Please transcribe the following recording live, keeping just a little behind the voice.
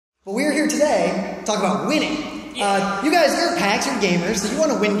But we're here today to talk about winning. Yeah. You guys, you're PAX, you're gamers, so you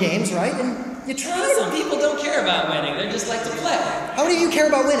want to win games, right? And you try to... Some people don't care about winning. They just like to play. How many of you care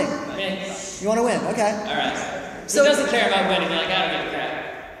about winning? Okay. You want to win, okay. Alright. So, who doesn't care about winning? They're like, I don't give a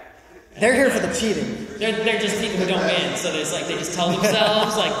crap. They're here for the cheating. They're just people who don't win. So there's like, they just tell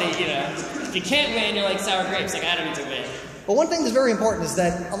themselves, like, if you can't win, you're like sour grapes. Like, I don't need to win. But one thing that's very important is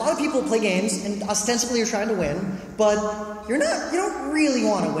that a lot of people play games and ostensibly you're trying to win, but you don't really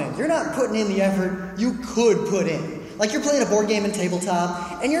want to win. You're not putting in the effort you could put in. Like you're playing a board game in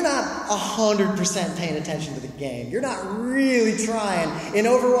tabletop and you're not 100% paying attention to the game. You're not really trying. In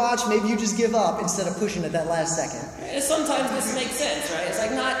Overwatch, maybe you just give up instead of pushing at that last second. Sometimes this makes sense, right? It's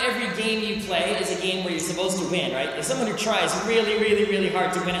like not every game you play is a game where you're supposed to win, right? If someone who tries really, really, really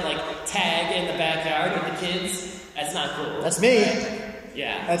hard to win at like tag in the backyard with the kids, that's not cool. That's me. Right?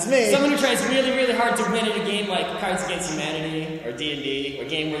 Yeah. That's me. Someone who tries really, really hard to win at a game like Cards Against Humanity or D&D, or a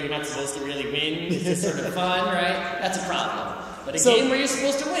game where you're not supposed to really win, it's just sort of fun, right? That's a problem. But a game where you're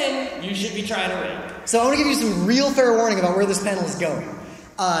supposed to win, you should be trying to win. So I want to give you some real fair warning about where this panel is going.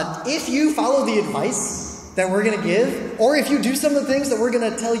 If you follow the advice that we're going to give, or if you do some of the things that we're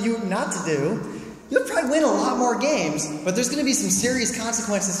going to tell you not to do, you'll probably win a lot more games, but there's going to be some serious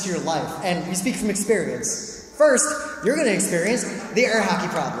consequences to your life, and we speak from experience. First, you're going to experience the air hockey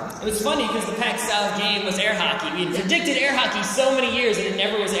problem. It was funny because the PAX South game was air hockey. We had predicted air hockey so many years and it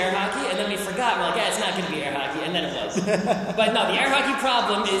never was air hockey, and then we forgot. We're like, yeah, it's not going to be air hockey, and then it was. But no, the air hockey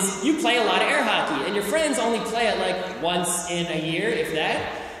problem is you play a lot of air hockey, and your friends only play it like once in a year, if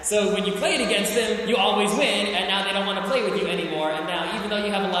that. So when you play it against them, you always win, and now they don't want to play with you anymore. And now, even though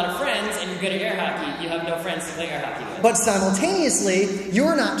you have a lot of friends and you're good at air hockey, you have no friends to play air hockey with. But simultaneously,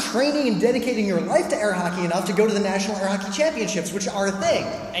 you're not training and dedicating your life to air hockey enough to go to the National Air Hockey Championships, which are a thing.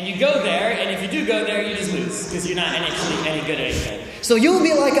 And you go there, and if you do go there, you just lose, because you're not actually any good at anything. So you'll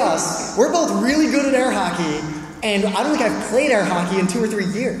be like us. We're both really good at air hockey, and I don't think I've played air hockey in 2 or 3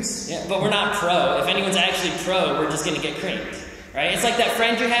 years. Yeah, but we're not pro. If anyone's actually pro, we're just going to get creamed. Right? It's like that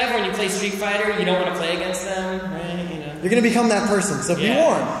friend you have when you play Street Fighter, you don't want to play against them, right? You're going to become that person, so be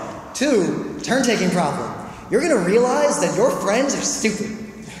warned. 2, turn-taking problem. You're going to realize that your friends are stupid.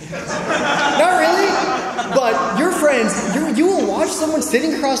 Not really, but your friends, you will watch someone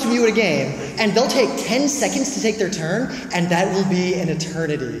sitting across from you at a game, and they'll take 10 seconds to take their turn, and that will be an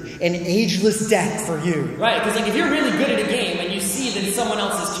eternity, an ageless death for you. Right, because like if you're really good at a game, and you see that it's someone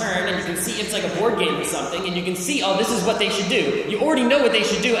else's turn, and you can see it's like a board game or something, and you can see, oh, this is what they should do. You already know what they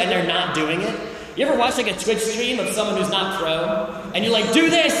should do, and they're not doing it. You ever watch like a Twitch stream of someone who's not pro, and you're like, do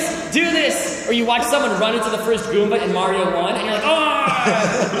this, or you watch someone run into the first Goomba in Mario 1, and you're like,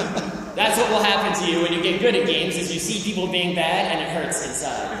 oh! That's what will happen to you when you get good at games, is you see people being bad, and it hurts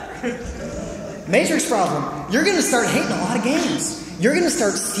inside. Matrix problem. You're going to start hating a lot of games. You're going to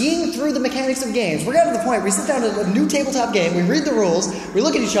start seeing through the mechanics of games. We're getting to the point where we sit down at a new tabletop game, we read the rules, we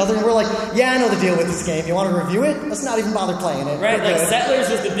look at each other, and we're like, yeah, I know the deal with this game. You want to review it? Let's not even bother playing it. Right, like Settlers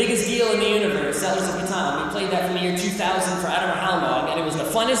was the biggest deal in the universe, Settlers of Catan. We played that from the year 2000 for I don't know how long, and it was the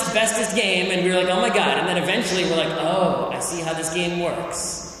funnest, bestest game, and we were like, oh my god. And then eventually we're like, oh, I see how this game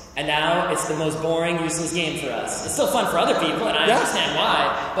works. And now it's the most boring, useless game for us. It's still fun for other people, and I understand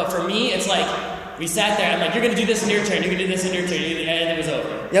why, but for me, it's like, we sat there, I'm like, you're going to do this in your turn, you're going to do this in your turn, and it was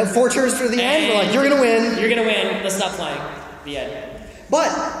over. Yep, 4 turns for the end, we're like, you're going to win. You're going to win, let's stop playing. The end.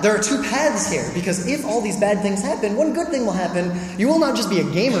 But there are 2 paths here, because if all these bad things happen, one good thing will happen. You will not just be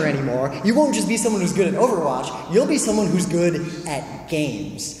a gamer anymore, you won't just be someone who's good at Overwatch, you'll be someone who's good at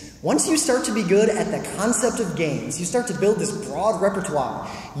games. Once you start to be good at the concept of games, you start to build this broad repertoire.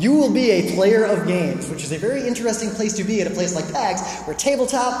 You will be a player of games, which is a very interesting place to be at a place like PAX, where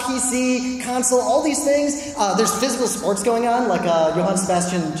tabletop, PC, console, all these things, there's physical sports going on, like Johann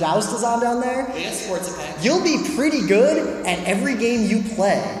Sebastian Joust is on down there. Yeah, sports at PAX. You'll be pretty good at every game you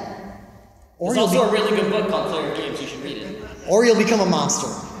play. There's also a really good book called Player of Games, you should read it. Or you'll become a monster.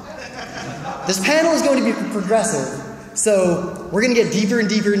 This panel is going to be progressive. So, we're going to get deeper and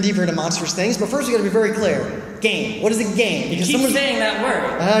deeper and deeper into monstrous things, but first we got to be very clear. Game. What is a game? Because you keep saying that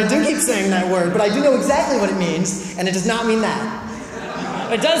word. I do keep saying that word, but I do know exactly what it means, and it does not mean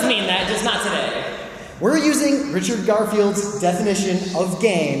that. It does mean that, just not today. We're using Richard Garfield's definition of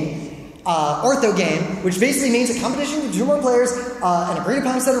game, ortho game, which basically means a competition with 2 or more players, an agreed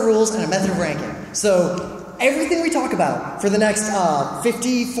upon set of rules, and a method of ranking. So, everything we talk about for the next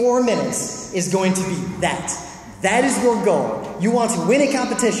 54 minutes is going to be that. That is your goal. You want to win a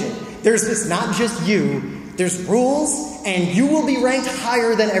competition. It's not just you. There's rules, and you will be ranked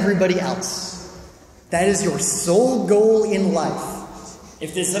higher than everybody else. That is your sole goal in life.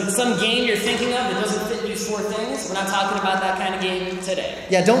 If there's some game you're thinking of that doesn't fit these 4 things, we're not talking about that kind of game today.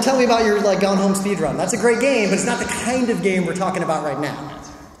 Yeah, don't tell me about your Gone Home speedrun. That's a great game, but it's not the kind of game we're talking about right now.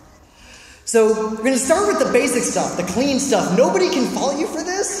 So we're going to start with the basic stuff, the clean stuff. Nobody can fault you for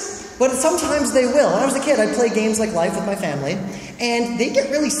this, but sometimes they will. When I was a kid, I'd play games like Life with my family, and they get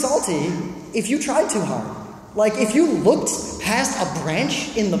really salty if you tried too hard. Like, if you looked past a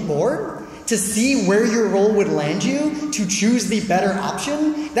branch in the board to see where your roll would land you, to choose the better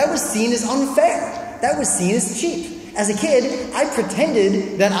option, that was seen as unfair. That was seen as cheap. As a kid, I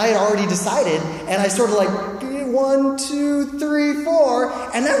pretended that I had already decided, and I sort of like, 1, 2, 3, 4,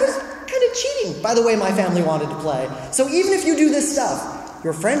 and that was kind of cheating by the way my family wanted to play. So even if you do this stuff,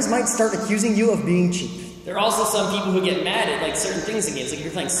 your friends might start accusing you of being cheap. There are also some people who get mad at like certain things in games. Like if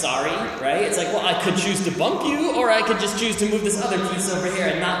you're playing Sorry, right? It's like, well, I could choose to bump you, or I could just choose to move this other piece over here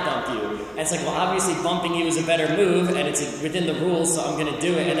and not bump you. And it's like, well, obviously bumping you is a better move, and it's within the rules, so I'm going to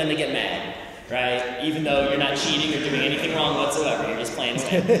do it, and then they get mad, right? Even though you're not cheating or doing anything wrong whatsoever. You're just playing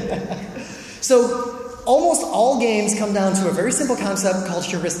standard. So almost all games come down to a very simple concept called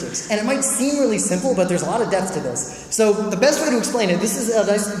heuristics. And it might seem really simple, but there's a lot of depth to this. So the best way to explain it, this is a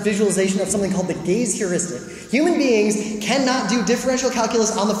nice visualization of something called the gaze heuristic. Human beings cannot do differential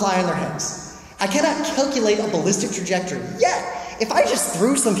calculus on the fly in their heads. I cannot calculate a ballistic trajectory. Yet, if I just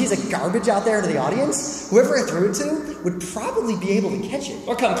threw some piece of garbage out there into the audience, whoever I threw it to would probably be able to catch it.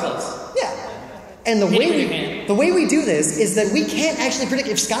 Or come close. Yeah. And the way we do this is that we can't actually predict.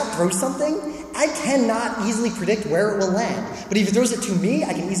 If Scott throws something, I cannot easily predict where it will land. But if he throws it to me,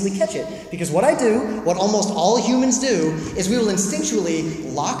 I can easily catch it. Because what I do, what almost all humans do, is we will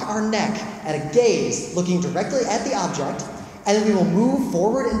instinctually lock our neck at a gaze, looking directly at the object, and then we will move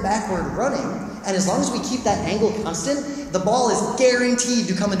forward and backward running. And as long as we keep that angle constant, the ball is guaranteed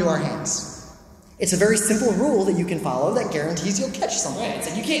to come into our hands. It's a very simple rule that you can follow that guarantees you'll catch something. Right. It's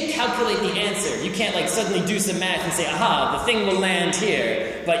like you can't calculate the answer. You can't like suddenly do some math and say, aha, the thing will land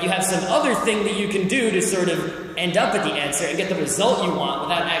here. But you have some other thing that you can do to sort of end up at the answer and get the result you want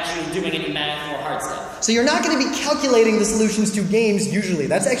without actually doing any math or hard stuff. So you're not going to be calculating the solutions to games usually.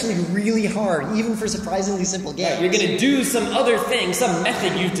 That's actually really hard, even for surprisingly simple games. Right. You're going to do some other thing, some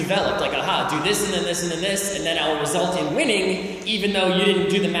method you've developed, like, aha, do this and then this and then this, and then it will result in winning, even though you didn't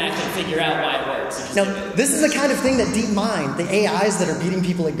do the math and figure out why it works. Now, this is the kind of thing that DeepMind, the AIs that are beating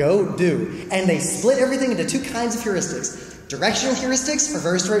people at Go, do. And they split everything into 2 kinds of heuristics. Directional heuristics are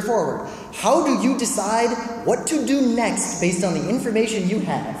very straightforward. How do you decide what to do next based on the information you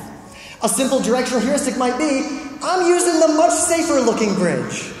have? A simple directional heuristic might be, I'm using the much safer looking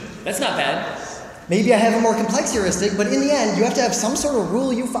bridge. That's not bad. Maybe I have a more complex heuristic, but in the end, you have to have some sort of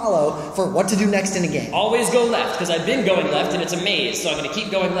rule you follow for what to do next in a game. Always go left, because I've been going left and it's a maze, so I'm going to keep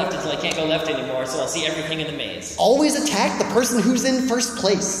going left until I can't go left anymore, so I'll see everything in the maze. Always attack the person who's in first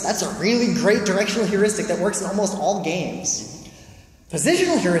place. That's a really great directional heuristic that works in almost all games.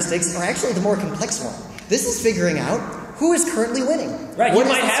 Positional heuristics are actually the more complex one. This is figuring out who is currently winning. Right, you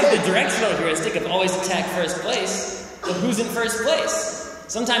might have the directional heuristic of always attack first place, but who's in first place?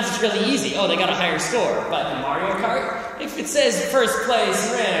 Sometimes it's really easy. Oh, they got a higher score. But in Mario Kart, if it says first place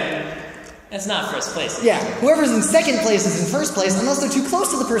rim, that's not first place. Yeah, whoever's in second place is in first place, unless they're too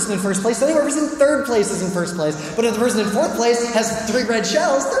close to the person in first place. So whoever's in third place is in first place. But if the person in fourth place has 3 red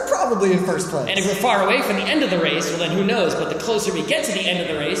shells, they're probably in first place. And if we're far away from the end of the race, well then who knows? But the closer we get to the end of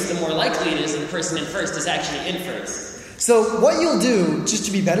the race, the more likely it is that the person in first is actually in first. So what you'll do, just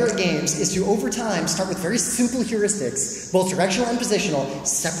to be better at games, is to, over time, start with very simple heuristics, both directional and positional,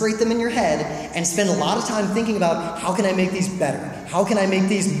 separate them in your head, and spend a lot of time thinking about, how can I make these better? How can I make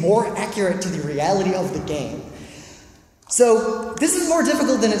these more accurate to the reality of the game? So this is more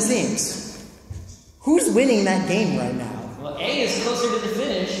difficult than it seems. Who's winning that game right now? Well, A is closer to the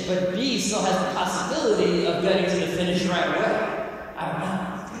finish, but B still has the possibility of getting to the finish right away. I don't know.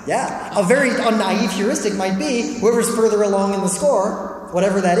 Yeah, a very naive heuristic might be whoever's further along in the score,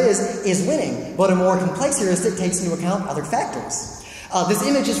 whatever that is winning. But a more complex heuristic takes into account other factors. This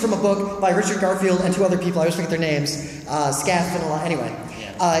image is from a book by Richard Garfield and 2 other people. I always forget their names. Scaff and a lot. Anyway,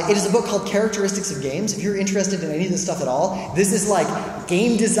 it is a book called Characteristics of Games. If you're interested in any of this stuff at all, this is like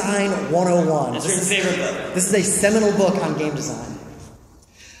Game Design 101. That's your favorite book. This is a seminal book on game design.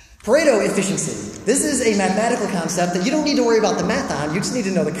 Pareto efficiency. This is a mathematical concept that you don't need to worry about the math on, you just need to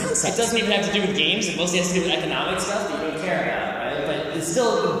know the concept. It doesn't even have to do with games, it mostly has to do with economic stuff that you don't care about, right? But it's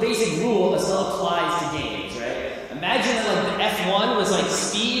still, the basic rule still applies to games, right? Imagine that like the F1 was like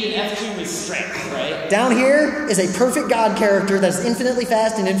speed and F2 was strength, right? Down here is a perfect god character that's infinitely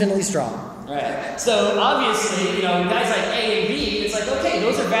fast and infinitely strong. Right. So obviously, you know, guys like A and B, it's like, okay,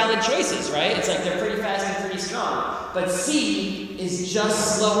 those are valid choices, right? It's like they're pretty fast and pretty strong. But C is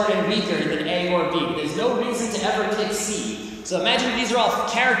just slower and weaker than A or B. There's no reason to ever pick C. So imagine if these are all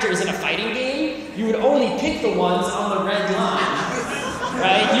characters in a fighting game, you would only pick the ones on the red line.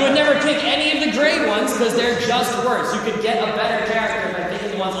 Right? You would never pick any of the gray ones because they're just worse. You could get a better character by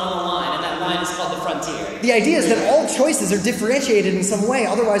picking the ones on the line, and that line is called the frontier. The idea is that all choices are differentiated in some way,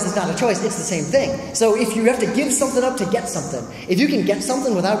 otherwise it's not a choice, it's the same thing. So if you have to give something up to get something, if you can get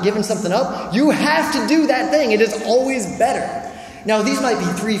something without giving something up, you have to do that thing. It is always better. Now, these might be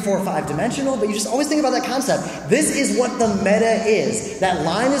 3, 4, 5 dimensional, but you just always think about that concept. This is what the meta is. That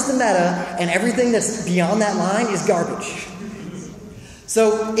line is the meta, and everything that's beyond that line is garbage.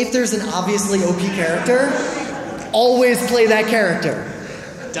 So, if there's an obviously OP character, always play that character.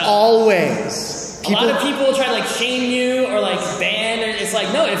 Duh. Always. A lot of people try to like shame you or like ban it. It's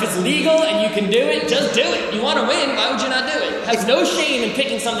like, no, if it's legal and you can do it, just do it. You want to win, why would you not do it? Have no shame in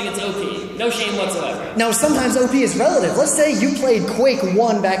picking something that's OP. No shame whatsoever. Now, sometimes OP is relative. Let's say you played Quake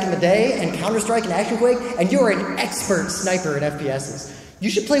 1 back in the day, and Counter-Strike and Action Quake, and you're an expert sniper in FPSs. You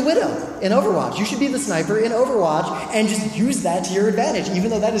should play Widow in Overwatch. You should be the sniper in Overwatch and just use that to your advantage, even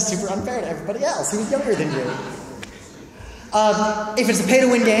though that is super unfair to everybody else who's younger than you. If it's a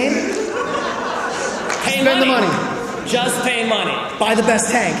pay-to-win game, spend the money. Just pay money. Buy the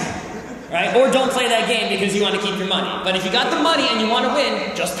best tank. Right? Or don't play that game because you want to keep your money. But if you got the money and you want to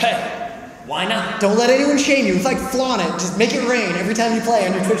win, just pay. Why not? Don't let anyone shame you. It's like flaunt it. Just make it rain every time you play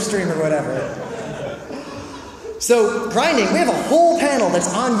on your Twitch stream or whatever. So, grinding. We have a whole panel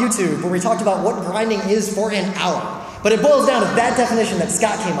that's on YouTube where we talked about what grinding is for an hour. But it boils down to that definition that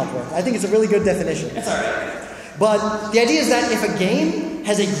Scott came up with. I think it's a really good definition. That's alright. But the idea is that if a game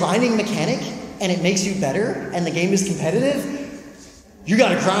has a grinding mechanic and it makes you better and the game is competitive, you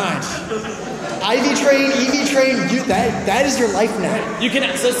gotta grind. IV train, EV train, that is your life now. You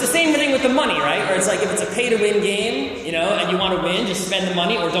can, so it's the same thing with the money, right? Or it's like if it's a pay-to-win game, you know, and you want to win, just spend the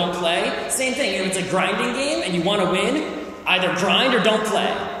money or don't play. Same thing, if it's a grinding game and you want to win, either grind or don't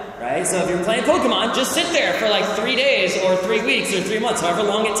play, right? So if you're playing Pokemon, just sit there for like 3 days or 3 weeks or 3 months, however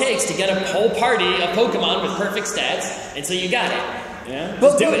long it takes to get a whole party of Pokemon with perfect stats until you got it. Yeah,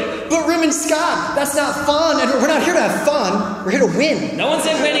 but do it. But Rim and Scott, that's not fun, and we're not here to have fun. We're here to win. No one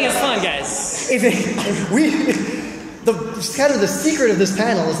said winning is fun, guys. Kind of the secret of this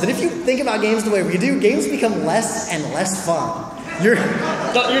panel is that if you think about games the way we do, games become less and less fun. You're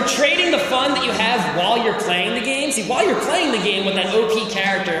trading the fun that you have while you're playing the game. See, while you're playing the game with that OP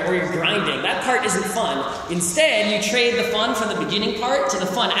character or you're grinding, that part isn't fun. Instead, you trade the fun from the beginning part to the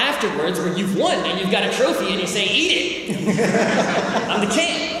fun afterwards where you've won and you've got a trophy and you say, eat it. I'm the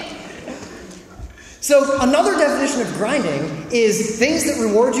king. So another definition of grinding is things that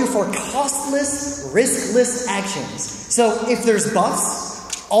reward you for costless, riskless actions. So if there's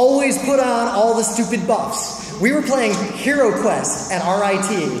buffs, always put on all the stupid buffs. We were playing Hero Quest at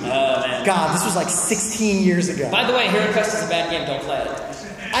RIT. Oh, man. God, this was like 16 years ago. By the way, Hero Quest is a bad game. Don't play it.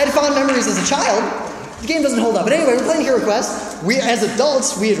 I had fond memories as a child. The game doesn't hold up. But anyway, we're playing Hero Quest. As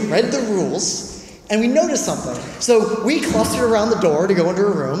adults, we had read the rules, and we noticed something. So we clustered around the door to go into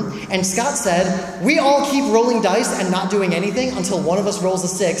a room, and Scott said, we all keep rolling dice and not doing anything until one of us rolls a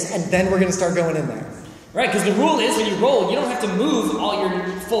 6, and then we're going to start going in there. Right, because the rule is when you roll, you don't have to move all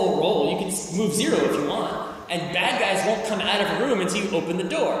your full roll. You can move 0 if you want. And bad guys won't come out of a room until you open the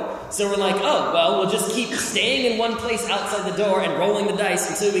door. So we're like, oh, well, we'll just keep staying in one place outside the door and rolling the dice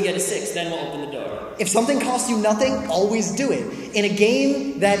until we get a 6, then we'll open the door. If something costs you nothing, always do it. In a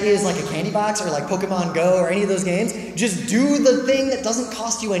game that is like a candy box or like Pokemon Go or any of those games, just do the thing that doesn't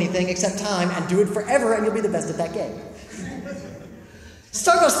cost you anything except time and do it forever and you'll be the best at that game. Let's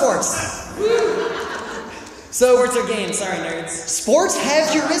talk about sports. So, sports are games, sorry nerds. Sports have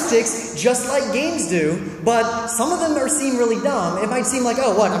heuristics just like games do, but some of them seem really dumb. It might seem like,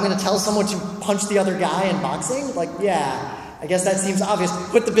 oh, what, I'm going to tell someone to punch the other guy in boxing? Like, yeah, I guess that seems obvious.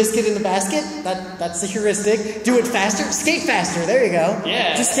 Put the biscuit in the basket, that's a heuristic. Do it faster, skate faster, there you go.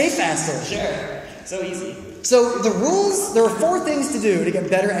 Yeah. Just skate faster. Sure, so easy. So the rules, there are 4 things to do to get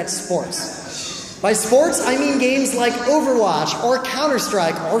better at sports. By sports, I mean games like Overwatch or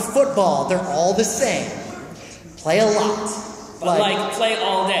Counter-Strike or football. They're all the same. Play a lot. But like play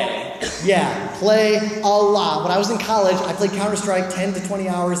all day. Yeah, play a lot. When I was in college, I played Counter-Strike 10 to 20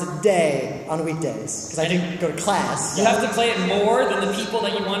 hours a day on weekdays because I didn't go to class. You have to play it more than the people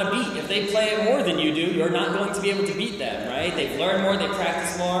that you want to beat. If they play it more than you do, you're not going to be able to beat them, right? They've learned more, they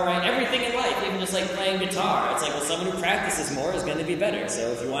practice more, right? Everything in life, even just like playing guitar. It's like, well, someone who practices more is going to be better. So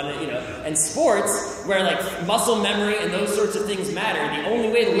if you want to, and sports, where like muscle memory and those sorts of things matter, the only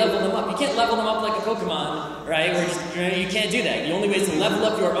way to level them up, you can't level them up like a Pokemon, right? Where you can't do that. The only way is to level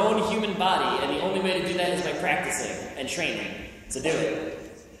up your own human body, and the only way to do that is by practicing and training. So do it.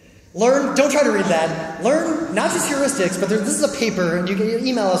 Learn, don't try to read that. Learn not just heuristics, but this is a paper, and you can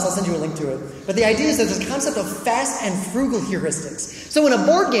email us, I'll send you a link to it. But the idea is that there's a concept of fast and frugal heuristics. So in a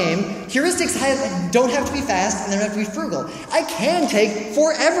board game, heuristics don't have to be fast and they don't have to be frugal. I can take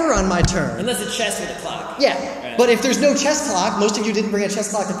forever on my turn. Unless it's chess with a clock. Yeah, right. But if there's no chess clock, most of you didn't bring a chess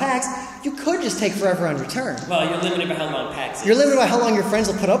clock to PAX, you could just take forever on your turn. Well, you're limited by how long PAX is. You're limited by how long your friends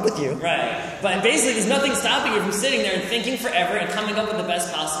will put up with you. Right. But basically, there's nothing stopping you from sitting there and thinking forever and coming up with the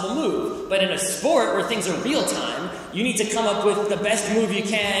best possible move. But in a sport where things are real time, you need to come up with the best move you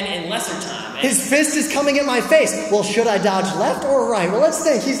can in lesser time. And his fist is coming at my face. Well, should I dodge left or right? Well, let's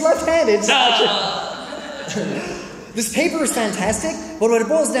think. He's left-handed. This paper is fantastic, but what it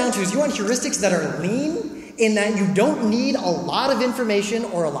boils down to is you want heuristics that are lean, in that you don't need a lot of information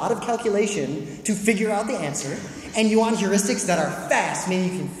or a lot of calculation to figure out the answer. And you want heuristics that are fast,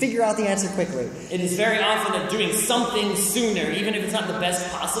 meaning you can figure out the answer quickly. It is very often that doing something sooner, even if it's not the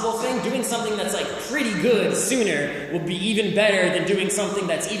best possible thing, doing something that's like pretty good sooner will be even better than doing something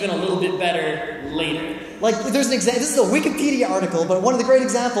that's even a little bit better later. Like, there's an example, this is a Wikipedia article, but one of the great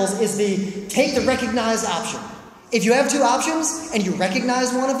examples is the take the recognized option. If you have two options, and you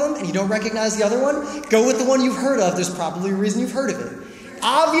recognize one of them, and you don't recognize the other one, go with the one you've heard of. There's probably a reason you've heard of it.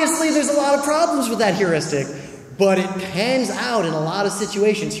 Obviously, there's a lot of problems with that heuristic, but it pans out in a lot of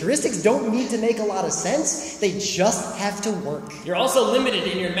situations. Heuristics don't need to make a lot of sense. They just have to work. You're also limited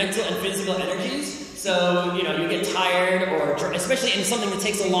in your mental and physical energies. So, you get tired, or especially in something that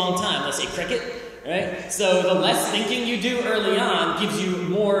takes a long time, let's say cricket. Right? So the less thinking you do early on gives you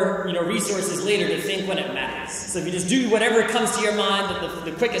more, resources later to think when it matters. So if you just do whatever comes to your mind,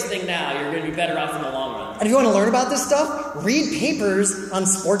 the quickest thing now, you're going to be better off in the long run. And if you want to learn about this stuff, read papers on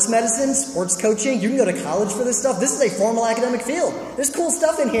sports medicine, sports coaching. You can go to college for this stuff. This is a formal academic field. There's cool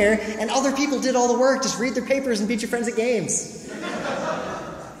stuff in here, and other people did all the work. Just read their papers and beat your friends at games.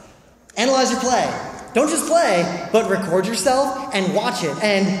 Analyze your play. Don't just play, but record yourself and watch it.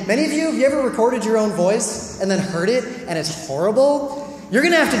 And many of you, have you ever recorded your own voice and then heard it and it's horrible? You're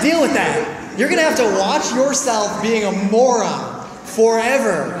going to have to deal with that. You're going to have to watch yourself being a moron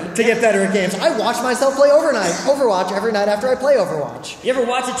forever to get better at games. I watch myself play Overwatch every night after I play Overwatch. You ever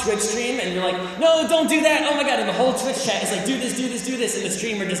watch a Twitch stream and you're like, no, don't do that. Oh my God. And the whole Twitch chat is like, do this, do this, do this. And the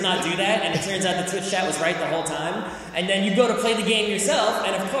streamer does not do that. And it turns out the Twitch chat was right the whole time. And then you go to play the game yourself.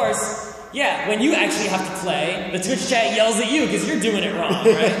 And of course, yeah, when you actually have to play, the Twitch chat yells at you because you're doing it wrong,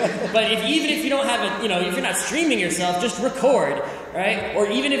 right? But even if you don't have it, if you're not streaming yourself, just record, right? Or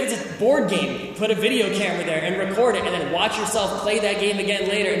even if it's a board game, put a video camera there and record it and then watch yourself play that game again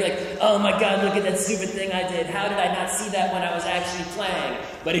later and be like, oh my God, look at that stupid thing I did. How did I not see that when I was actually playing?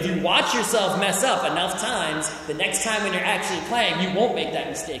 But if you watch yourself mess up enough times, the next time when you're actually playing, you won't make that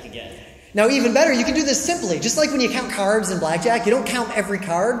mistake again. Now, even better, you can do this simply. Just like when you count cards in blackjack, you don't count every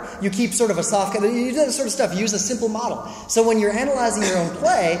card. You keep sort of a soft count. You do that sort of stuff. You use a simple model. So when you're analyzing your own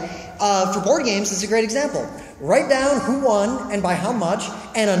play, for board games, it's a great example. Write down who won and by how much,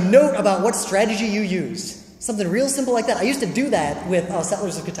 and a note about what strategy you used. Something real simple like that. I used to do that with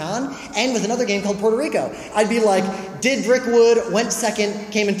Settlers of Catan and with another game called Puerto Rico. I'd be like, did Brickwood, went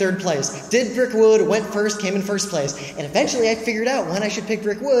second, came in third place. Did Brickwood, went first, came in first place. And eventually I figured out when I should pick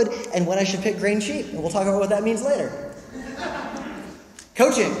Brickwood and when I should pick Grain Sheep. And we'll talk about what that means later.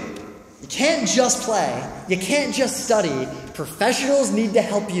 Coaching. You can't just play. You can't just study. Professionals need to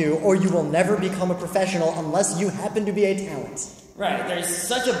help you or you will never become a professional unless you happen to be a talent. Right, there's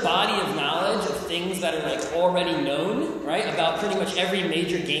such a body of knowledge of things that are already known, right, about pretty much every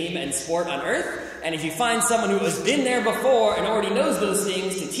major game and sport on Earth. And if you find someone who has been there before and already knows those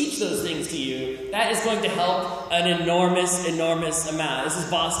things to teach those things to you, that is going to help an enormous, enormous amount. This is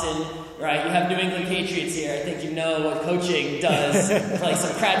Boston, right? You have New England Patriots here. I think you know what coaching does. Like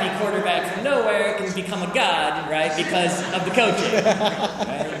some crappy quarterback from nowhere can become a god, right, because of the coaching.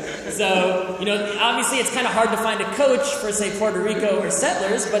 Right? So, obviously it's kind of hard to find a coach for, say, Puerto Rico or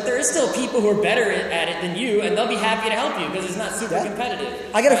Settlers, but there is still people who are better at it than you, and they'll be happy to help you because it's not super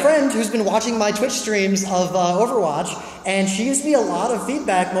competitive. I got a friend who's been watching my Twitch streams of Overwatch, and she gives me a lot of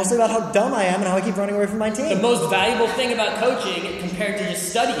feedback, mostly about how dumb I am and how I keep running away from my team. The most valuable thing about coaching compared to just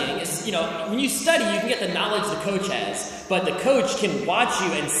studying is, when you study, you can get the knowledge the coach has, but the coach can watch you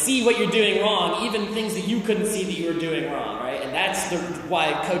and see what you're doing wrong, even things that you couldn't see that you were doing wrong, right? And that's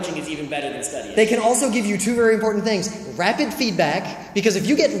why coaching is even better than studying. They can also give you two very important things. Rapid feedback, because if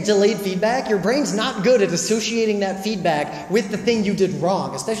you get delayed feedback, your brain's not good at associating that feedback with the thing you did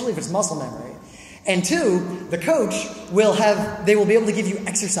wrong, especially if it's muscle memory. And two, the coach they will be able to give you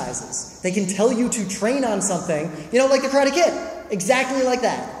exercises. They can tell you to train on something, like the Karate Kid. Exactly like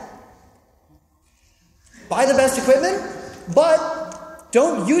that. Buy the best equipment, but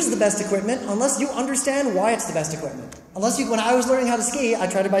don't use the best equipment unless you understand why it's the best equipment. When I was learning how to ski, I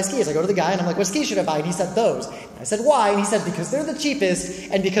tried to buy skis. I go to the guy and I'm like, what skis should I buy? And he said, those. And I said, why? And he said, because they're the cheapest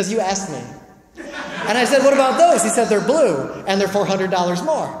and because you asked me. And I said, what about those? He said, they're blue and they're $400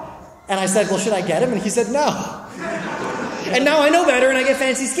 more. And I said, well, should I get them? And he said, no. And now I know better and I get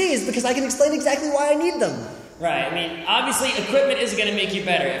fancy skis because I can explain exactly why I need them. Right. I mean, obviously, equipment isn't going to make you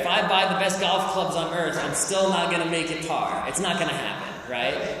better. If I buy the best golf clubs on earth, I'm still not going to make it par. It's not going to happen,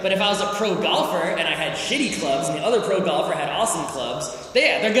 right? But if I was a pro golfer and I had shitty clubs and the other pro golfer had awesome clubs,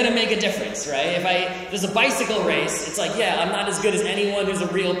 they're going to make a difference, right? If there's a bicycle race, it's like, yeah, I'm not as good as anyone who's a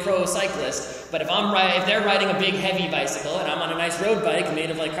real pro cyclist. But if they're riding a big, heavy bicycle and I'm on a nice road bike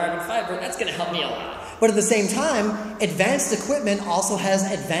made of like carbon fiber, that's going to help me a lot. But at the same time, advanced equipment also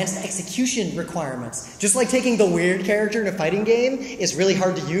has advanced execution requirements. Just like taking the weird character in a fighting game is really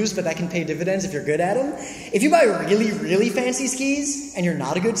hard to use, but that can pay dividends if you're good at them. If you buy really, really fancy skis and you're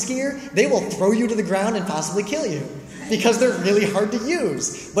not a good skier, they will throw you to the ground and possibly kill you because they're really hard to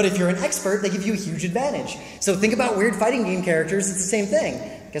use. But if you're an expert, they give you a huge advantage. So think about weird fighting game characters, it's the same thing.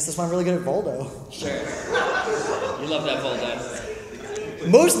 I guess that's why I'm really good at Voldo. Sure. You love that Voldo.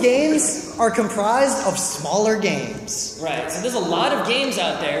 Most games are comprised of smaller games. Right, so there's a lot of games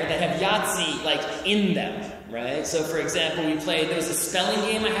out there that have Yahtzee, like, in them, right? So, for example, there was a spelling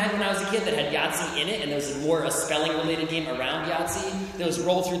game I had when I was a kid that had Yahtzee in it, and there was a spelling-related game around Yahtzee. There was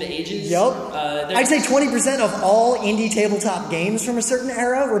Roll Through the Ages. Yep. I'd say 20% of all indie tabletop games from a certain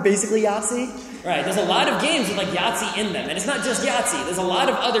era were basically Yahtzee. Right, there's a lot of games with, like, Yahtzee in them, and it's not just Yahtzee. There's a lot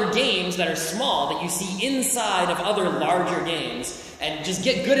of other games that are small that you see inside of other larger games. And just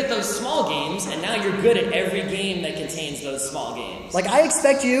get good at those small games, and now you're good at every game that contains those small games. Like, I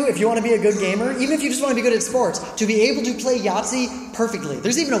expect you, if you want to be a good gamer, even if you just want to be good at sports, to be able to play Yahtzee perfectly.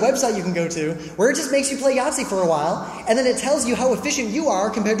 There's even a website you can go to where it just makes you play Yahtzee for a while, and then it tells you how efficient you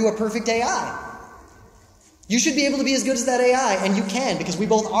are compared to a perfect AI. You should be able to be as good as that AI, and you can, because we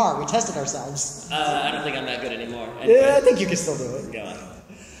both are. We tested ourselves. I don't think I'm that good anymore. Anyway. Yeah, I think you can still do it. Go on.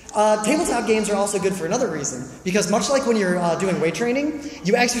 Tabletop games are also good for another reason, because much like when you're doing weight training,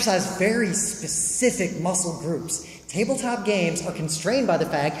 you exercise very specific muscle groups. Tabletop games are constrained by the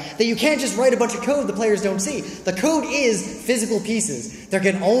fact that you can't just write a bunch of code the players don't see. The code is physical pieces. There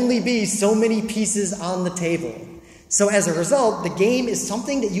can only be so many pieces on the table. So as a result, the game is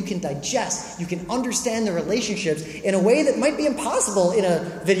something that you can digest. You can understand the relationships in a way that might be impossible in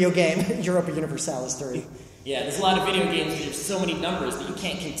a video game. Europa Universalis 3. Yeah, there's a lot of video games where there's so many numbers that you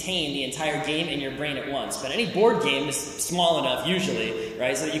can't contain the entire game in your brain at once. But any board game is small enough, usually,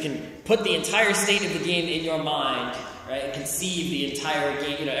 right, so that you can put the entire state of the game in your mind, right, and conceive the entire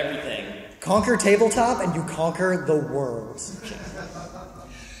game, everything. Conquer tabletop and you conquer the world.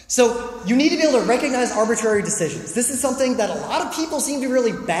 So you need to be able to recognize arbitrary decisions. This is something that a lot of people seem to be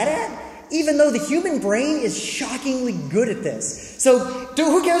really bad at, even though the human brain is shockingly good at this. So,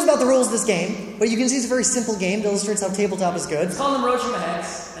 who cares about the rules of this game? But you can see it's a very simple game that illustrates how tabletop is good. It's called Hiroshima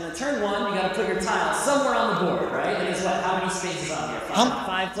Hex, and in turn 1, you gotta put your tile somewhere on the board, right? And it's how many spaces on here?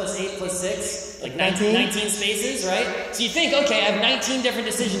 5 plus 8 plus 6? Like 19 spaces, right? So you think, okay, I have 19 different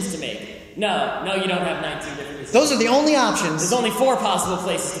decisions to make. No, you don't have 19 different decisions. Those are the only options. There's only 4 possible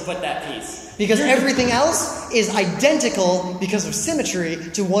places to put that piece. Because everything else is identical because of symmetry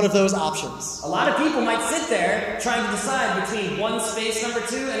to one of those options. A lot of people might sit there trying to decide between one space number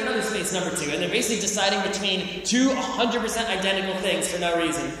 2 and another space number 2, and they're basically deciding between 2 100% identical things for no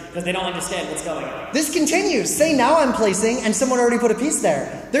reason because they don't understand what's going on. This continues. Say now I'm placing and someone already put a piece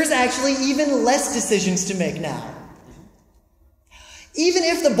there. There's actually even less decisions to make now. Even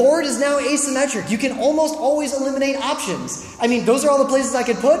if the board is now asymmetric, you can almost always eliminate options. I mean, those are all the places I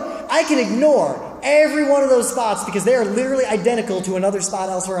could put. I can ignore every one of those spots because they are literally identical to another spot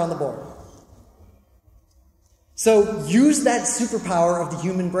elsewhere on the board. So use that superpower of the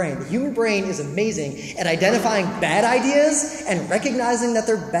human brain. The human brain is amazing at identifying bad ideas and recognizing that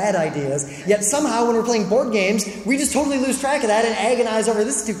they're bad ideas. Yet somehow when we're playing board games, we just totally lose track of that and agonize over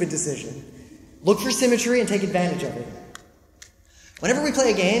this stupid decision. Look for symmetry and take advantage of it. Whenever we play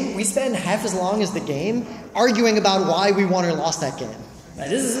a game, we spend half as long as the game arguing about why we won or lost that game.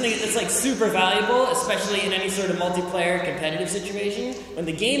 This is something that's like super valuable, especially in any sort of multiplayer competitive situation. When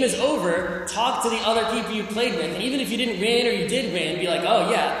the game is over, talk to the other people you played with, and even if you didn't win or you did win, be like,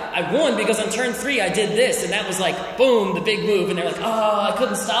 oh yeah, I won because on turn 3 I did this, and that was like, boom, the big move. And they're like, oh, I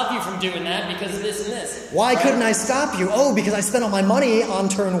couldn't stop you from doing that because of this and this. Why couldn't I stop you? Oh, because I spent all my money on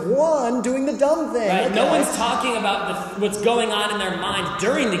turn 1 doing the dumb thing. Right. Okay. No one's talking about what's going on in their mind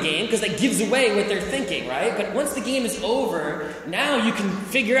during the game because that gives away what they're thinking, right? But once the game is over, now you can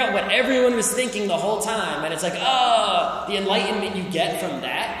figure out what everyone was thinking the whole time. And it's like, oh, the enlightenment you get from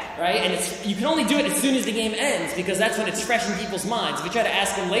that, right? And you can only do it as soon as the game ends because that's when it's fresh in people's minds. If you try to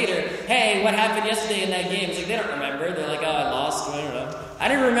ask them later, hey, what happened yesterday in that game? It's like, they don't remember. They're like, oh, I lost. I don't know. I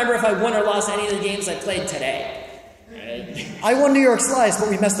don't remember if I won or lost any of the games I played today. Right? I won New York Slice, but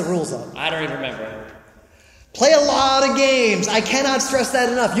we messed the rules up. I don't even remember. Play a lot of games. I cannot stress that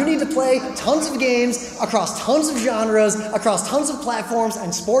enough. You need to play tons of games across tons of genres, across tons of platforms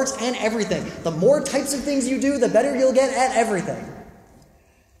and sports and everything. The more types of things you do, the better you'll get at everything.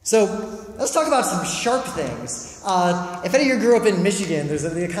 So, let's talk about some sharp things. If any of you grew up in Michigan, there's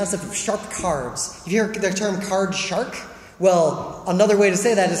the concept of sharp cards. You hear the term card shark? Well, another way to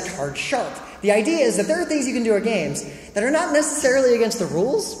say that is card sharp. The idea is that there are things you can do at games that are not necessarily against the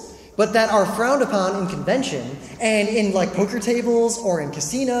rules, but that are frowned upon in convention, and in like poker tables, or in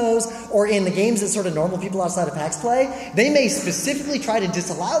casinos, or in the games that sort of normal people outside of PAX play, they may specifically try to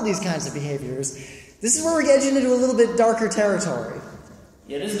disallow these kinds of behaviors. This is where we're getting into a little bit darker territory.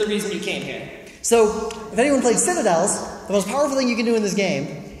 Yeah, this is the reason you came here. So, if anyone played Citadels, the most powerful thing you can do in this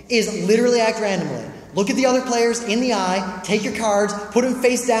game is literally act randomly. Look at the other players in the eye, take your cards, put them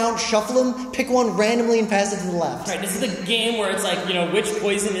face down, shuffle them, pick one randomly and pass it to the left. Right, this is the game where it's like, which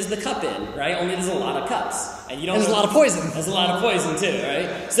poison is the cup in, right? Only there's a lot of cups. And you don't there's a lot of poison. There's a lot of poison too,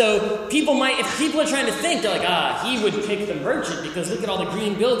 right? So if people are trying to think, they're like, he would pick the merchant because look at all the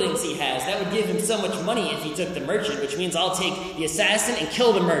green buildings he has. That would give him so much money if he took the merchant, which means I'll take the assassin and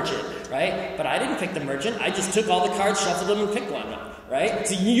kill the merchant, right? But I didn't pick the merchant. I just took all the cards, shuffled them, and picked one. Right?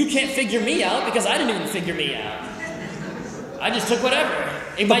 So you can't figure me out because I didn't even figure me out. I just took whatever.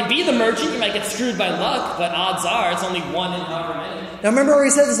 It might be the merchant, you might get screwed by luck, but odds are it's only one in however many. Now remember where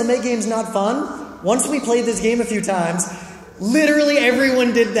he said this will make games not fun? Once we played this game a few times, literally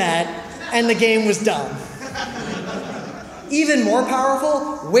everyone did that, and the game was done. Even more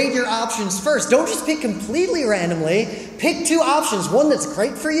powerful, weight your options first. Don't just pick completely randomly. Pick 2 options, one that's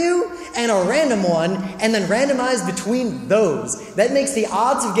great for you and a random one, and then randomize between those. That makes the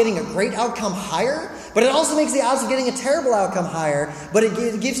odds of getting a great outcome higher, but it also makes the odds of getting a terrible outcome higher, but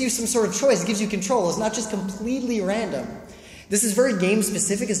it gives you some sort of choice. It gives you control. It's not just completely random. This is very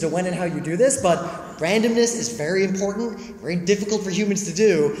game-specific as to when and how you do this, but randomness is very important, very difficult for humans to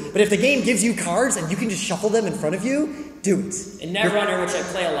do. But if the game gives you cards and you can just shuffle them in front of you, do it. In Netrunner, which I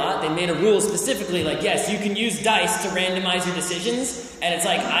play a lot, they made a rule specifically like, yes, you can use dice to randomize your decisions, and it's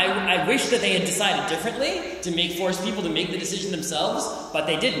like, I wish that they had decided differently to force people to make the decision themselves, but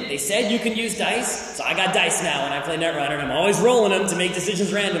they didn't. They said you can use dice, so I got dice now when I play Netrunner, and I'm always rolling them to make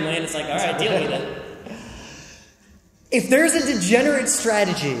decisions randomly, and it's like, alright, deal with it. If there's a degenerate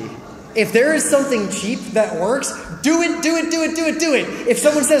strategy, if there is something cheap that works, do it. If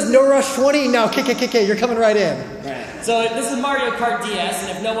someone says no rush 20, no, kick, you're coming right in. Right. So this is Mario Kart DS,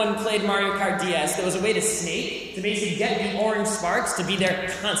 and if no one played Mario Kart DS, there was a way to snake to basically get the orange sparks to be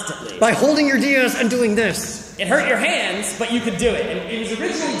there constantly. By holding your DS and doing this. It hurt your hands, but you could do it. And it was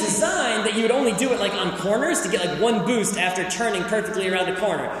originally designed that you would only do it like on corners to get like one boost after turning perfectly around a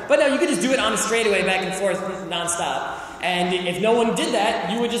corner. But no, you could just do it on a straightaway back and forth nonstop. And if no one did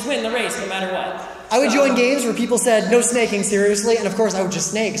that, you would just win the race no matter what. I would join games where people said, no snaking, seriously, and of course I would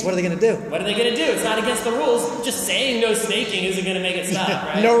just snake, because what are they going to do? What are they going to do? It's not against the rules. Just saying no snaking isn't going to make it stop,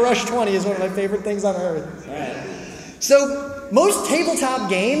 right? No rush 20 is one of my favorite things on earth. Right. So, most tabletop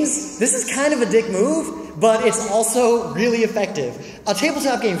games, this is kind of a dick move, but it's also really effective. A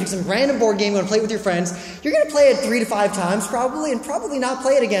tabletop game, pick some random board game, you want to play it with your friends, you're going to play it 3 to 5 times probably, and probably not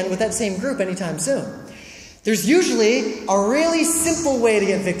play it again with that same group anytime soon. There's usually a really simple way to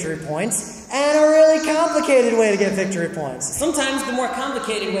get victory points, and a really complicated way to get victory points. Sometimes the more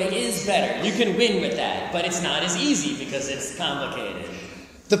complicated way is better. You can win with that, but it's not as easy because it's complicated.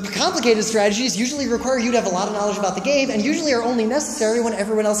 The complicated strategies usually require you to have a lot of knowledge about the game, and usually are only necessary when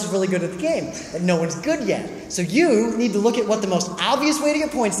everyone else is really good at the game, and no one's good yet. So you need to look at what the most obvious way to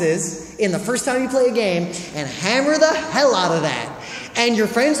get points is in the first time you play a game, and hammer the hell out of that. And your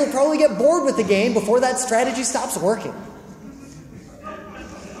friends will probably get bored with the game before that strategy stops working.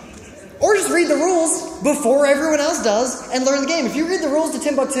 Or just read the rules before everyone else does and learn the game. If you read the rules to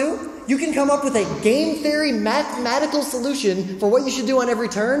Timbuktu, you can come up with a game theory mathematical solution for what you should do on every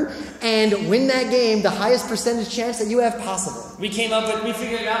turn and win that game the highest percentage chance that you have possible. We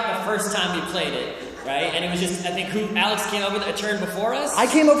figured it out the first time we played it. right? And it was just, I think, Alex came up with a turn before us? I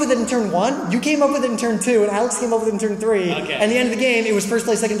came up with it in turn 1, you came up with it in turn 2, and Alex came up with it in turn 3. Okay. And at the end of the game, it was first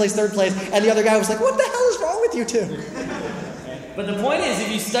place, second place, third place, and the other guy was like, what the hell is wrong with you two? But the point is,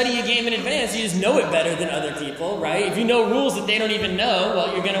 if you study a game in advance, you just know it better than other people, right? If you know rules that they don't even know,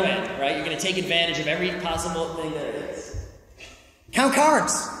 well, you're going to win, right? You're going to take advantage of every possible thing that it is. Count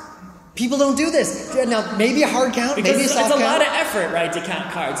cards. People don't do this. Now, maybe a hard count, because maybe a soft count. It's a lot of effort, right, to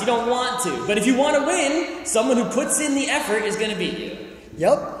count cards. You don't want to. But if you want to win, someone who puts in the effort is going to beat you.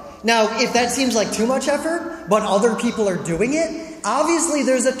 Yep. Now, if that seems like too much effort, but other people are doing it, obviously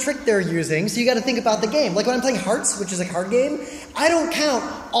there's a trick they're using, so you got to think about the game. Like when I'm playing Hearts, which is a card game, I don't count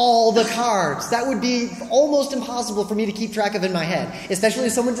all the cards. That would be almost impossible for me to keep track of in my head, especially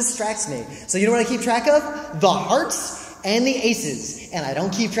if someone distracts me. So you know what I keep track of? The hearts and the aces, and I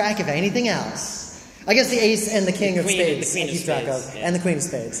don't keep track of anything else. I guess the ace and the king of spades I keep track of, and the queen of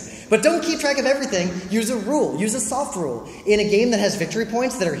spades. But don't keep track of everything. Use a rule. Use a soft rule. In a game that has victory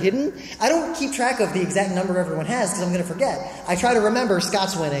points that are hidden, I don't keep track of the exact number everyone has because I'm going to forget. I try to remember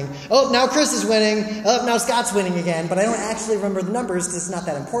Scott's winning. Oh, now Chris is winning. Oh, now Scott's winning again. But I don't actually remember the numbers because it's not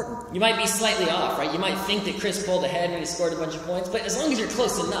that important. You might be slightly off, right? You might think that Chris pulled ahead when he scored a bunch of points, but as long as you're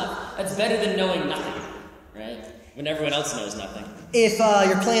close enough, that's better than knowing nothing, right? When everyone else knows nothing. If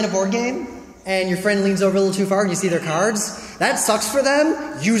you're playing a board game, and your friend leans over a little too far and you see their cards, that sucks for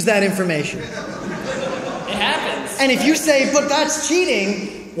them. Use that information. It happens. And if you say, but that's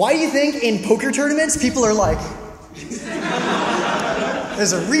cheating, why do you think in poker tournaments people are like,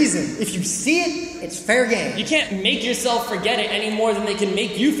 there's a reason. If you see it, it's fair game. You can't make yourself forget it any more than they can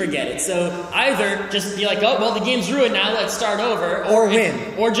make you forget it. So either just be like, oh, well, the game's ruined now, let's start over. Or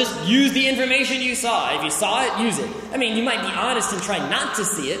win. Or just use the information you saw. If you saw it, use it. I mean, you might be honest and try not to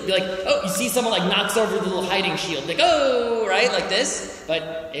see it. Be like, oh, you see someone like knocks over the little hiding shield. Like, oh, right, like this.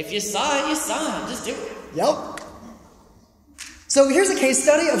 But if you saw it, you saw it. Just do it. Yep. So here's a case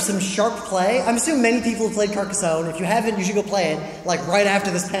study of some sharp play. I'm assuming many people have played Carcassonne. If you haven't, you should go play it, like right after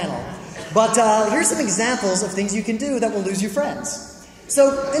this panel. But here's some examples of things you can do that will lose you friends.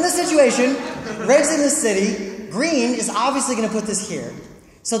 So in this situation, red's in the city. Green is obviously going to put this here.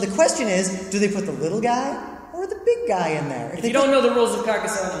 So the question is, do they put the little guy or the big guy in there? If you don't know the rules of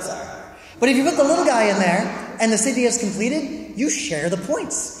Carcassonne, I'm sorry. But if you put the little guy in there and the city is completed, you share the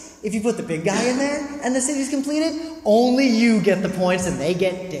points. If you put the big guy in there and the city's completed, only you get the points and they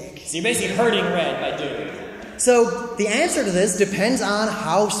get dick. So you're basically hurting red by doing it. So the answer to this depends on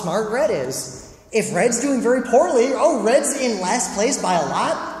how smart red is. If red's doing very poorly, oh, red's in last place by a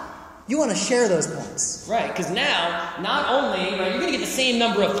lot, you want to share those points. Right, because now, not only, right, you're going to get the same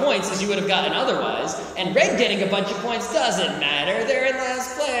number of points as you would have gotten otherwise, and red getting a bunch of points doesn't matter. They're in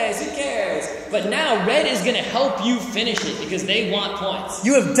last place. Who cares? But now red is going to help you finish it because they want points.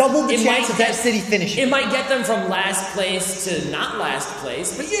 You have doubled the chance of that city finishing. It might get them from last place to not last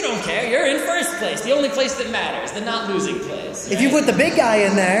place, but you don't care. You're in first place, the only place that matters, the not losing place. Right? If you put the big guy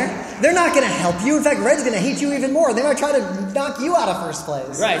in there, they're not going to help you. In fact, red's going to hate you even more. They might try to knock you out of first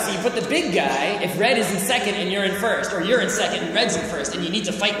place. Right, so you put the big guy, if red is in second and you're in first, or you're in second and red's in first, and you need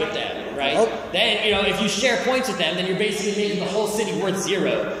to fight with them, right? Oh. Then, if you share points with them, then you're basically making the whole city worth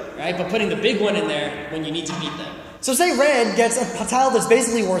 0, right? But putting the big one in there when you need to beat them. So say red gets a tile that's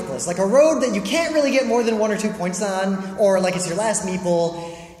basically worthless, like a road that you can't really get more than 1 or 2 points on, or like it's your last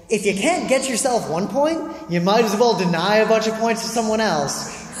meeple. If you can't get yourself 1 point, you might as well deny a bunch of points to someone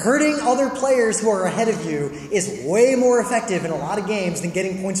else. Hurting other players who are ahead of you is way more effective in a lot of games than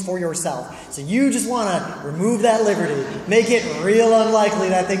getting points for yourself. So you just want to remove that liberty. Make it real unlikely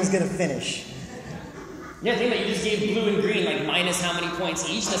that thing's going to finish. Yeah, think that you just gave blue and green like minus how many points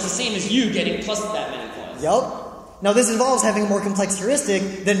each. That's the same as you getting plus that many points. Yup. Now this involves having a more complex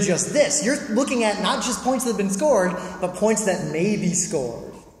heuristic than just this. You're looking at not just points that have been scored, but points that may be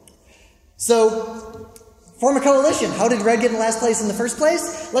scored. So, form a coalition. How did red get in last place in the first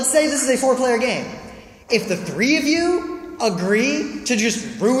place? Let's say this is a 4-player game. If the 3 of you agree to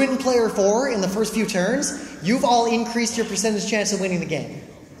just ruin player 4 in the first few turns, you've all increased your percentage chance of winning the game.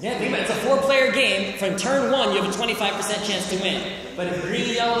 Yeah, think about it. It's a 4-player game. From turn 1, you have a 25% chance to win. But if green,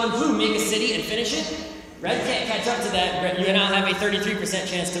 yellow, and blue make a city and finish it, red can't catch up to that. You now have a 33%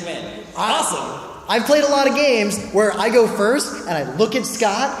 chance to win. Awesome. I've played a lot of games where I go first and I look at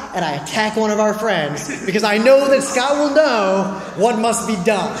Scott and I attack one of our friends because I know that Scott will know what must be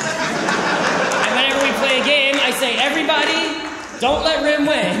done. And whenever we play a game, I say, everybody, don't let Rim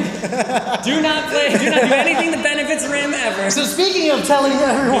win. Do not do anything that benefits Rim ever. So speaking of telling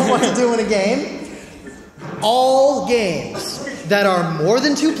everyone what to do in a game, all games that are more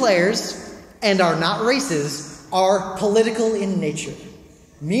than 2 players and are not races are political in nature.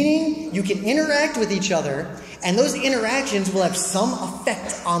 meaning you can interact with each other, and those interactions will have some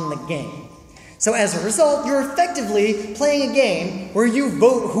effect on the game. So as a result, you're effectively playing a game where you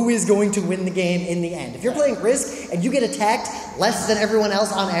vote who is going to win the game in the end. If you're playing Risk and you get attacked less than everyone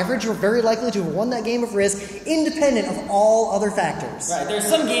else on average, you're very likely to have won that game of Risk independent of all other factors. Right, there's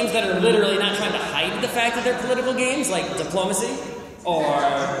some games that are literally not trying to hide the fact that they're political games, like Diplomacy. Or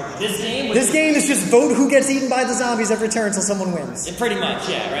this game. This game is just vote who gets eaten by the zombies every turn until someone wins. Pretty much,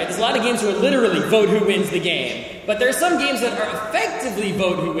 yeah, right? There's a lot of games where literally vote who wins the game. But there's some games that are effectively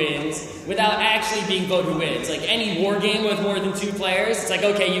vote who wins without actually being vote who wins. Like any war game with more than 2 players, it's like,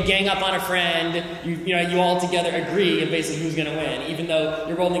 okay, you gang up on a friend, you all together agree on basically who's going to win. Even though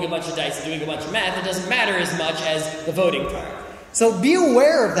you're rolling a bunch of dice and doing a bunch of math, it doesn't matter as much as the voting part. So be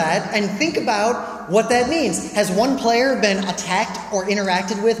aware of that and think about what that means. Has one player been attacked or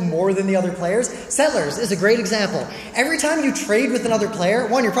interacted with more than the other players? Settlers is a great example. Every time you trade with another player,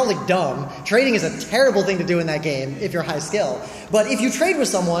 one, you're probably dumb. Trading is a terrible thing to do in that game if you're high skill. But if you trade with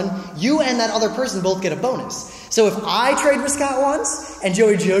someone, you and that other person both get a bonus. So if I trade with Scott once, and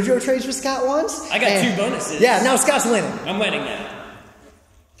Joey Jojo trades with Scott once... I got 2 bonuses. Yeah, now Scott's winning. I'm winning now.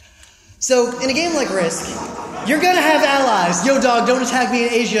 So in a game like Risk... you're going to have allies. Yo, dog, don't attack me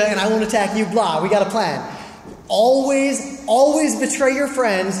in Asia and I won't attack you, blah. We got a plan. Always, always betray your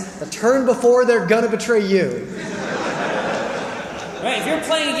friends the turn before they're going to betray you. Right, if you're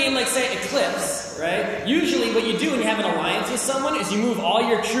playing a game like, say, Eclipse, right, usually what you do when you have an alliance with someone is you move all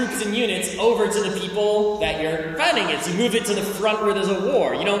your troops and units over to the people that you're fighting against. You move it to the front where there's a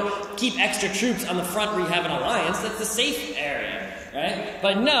war. You don't keep extra troops on the front where you have an alliance. That's the safe area. Right?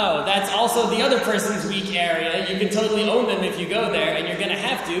 But no, that's also the other person's weak area. You can totally own them if you go there, and you're going to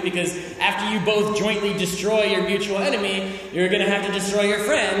have to, because after you both jointly destroy your mutual enemy, you're going to have to destroy your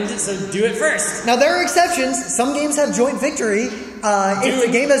friend, so do it first. Now, there are exceptions. Some games have joint victory. If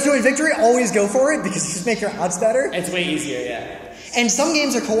the game has joint victory, always go for it, because you just make your odds better. It's way easier, yeah. And some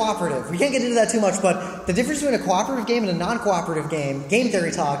games are cooperative. We can't get into that too much, but the difference between a cooperative game and a non-cooperative game, game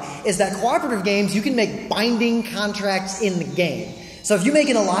theory talk, is that cooperative games, you can make binding contracts in the game. So if you make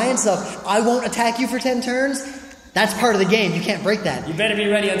an alliance of, I won't attack you for 10 turns, that's part of the game. You can't break that. You better be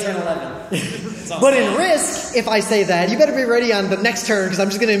ready on turn 11. But in Risk, if I say that, you better be ready on the next turn, because I'm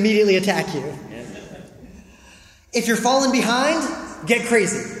just going to immediately attack you. Yeah. If you're falling behind, get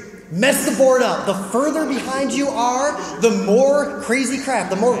crazy. Mess the board up. The further behind you are, the more crazy crap,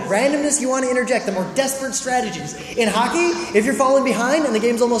 the more randomness you want to interject, the more desperate strategies. In hockey, if you're falling behind and the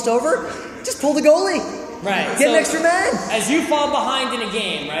game's almost over, just pull the goalie. Right. Get an extra man. As you fall behind in a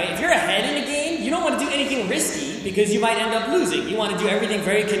game, right? If you're ahead in a game, you don't want to do anything risky because you might end up losing. You want to do everything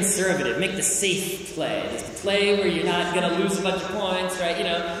very conservative. Make the safe play. It's the play where you're not going to lose a bunch of points, right? You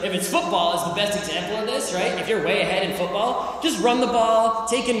know, if it's football is the best example of this, right? If you're way ahead in football, just run the ball,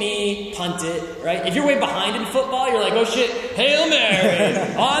 take a knee, punt it, right? If you're way behind in football, you're like, oh shit, Hail Mary,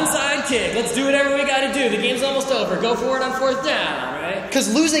 onside kick. Let's do whatever we got to do. The game's almost over. Go for it on 4th down, right?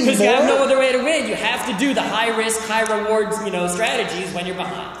 Because losing more... Because you have no other way to win. You have to do the high risk, high reward, strategies when you're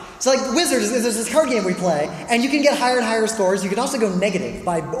behind. So like Wizards, there's this card game we play, and you can get higher and higher scores. You can also go negative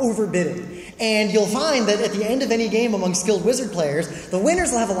by overbidding. And you'll find that at the end of any game among skilled Wizard players, the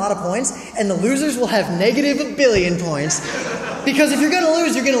winners will have a lot of points, and the losers will have negative a billion points. Because if you're going to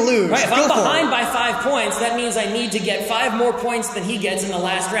lose, you're going to lose. Right, if I'm behind by 5 points, that means I need to get 5 more points than he gets in the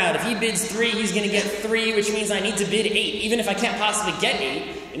last round. If he bids 3, he's going to get 3, which means I need to bid 8. Even if I can't possibly get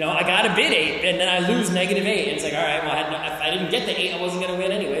 8, I got to bid 8, and then I lose negative 8. And it's like, all right, well, if I didn't get the 8, I wasn't going to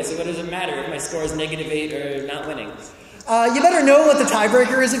win anyway, so what does it matter if my score is negative 8 or not winning? You better know what the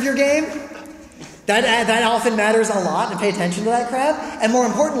tiebreaker is of your game. That often matters a lot, and pay attention to that crap. And more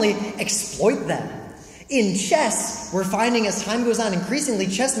importantly, exploit them. In chess, we're finding as time goes on, increasingly,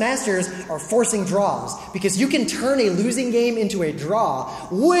 chess masters are forcing draws. Because you can turn a losing game into a draw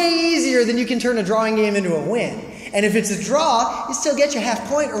way easier than you can turn a drawing game into a win. And if it's a draw, you still get your half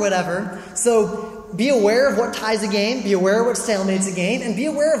point or whatever. So be aware of what ties a game, be aware of what stalemates a game, and be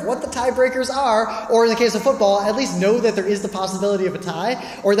aware of what the tiebreakers are, or in the case of football, at least know that there is the possibility of a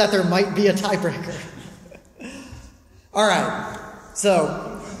tie, or that there might be a tiebreaker. All right,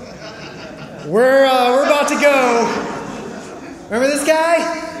 so we're about to go. Remember this guy?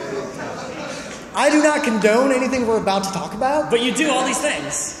 I do not condone anything we're about to talk about. But you do all these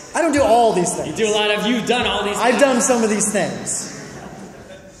things. I don't do all these things. You've done all these things. I've done some of these things.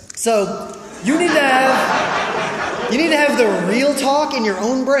 So you need to have the real talk in your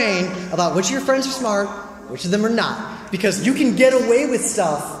own brain about which of your friends are smart, which of them are not. Because you can get away with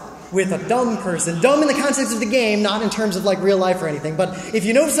stuff with a dumb person. Dumb in the context of the game, not in terms of like real life or anything. But if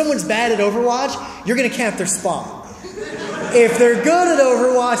you know someone's bad at Overwatch, you're going to camp their spawn. If they're good at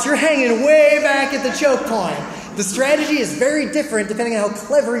Overwatch, you're hanging way back at the choke point. The strategy is very different depending on how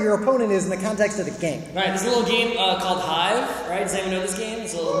clever your opponent is in the context of the game. Right, there's a little game called Hive, right? Does anyone know this game?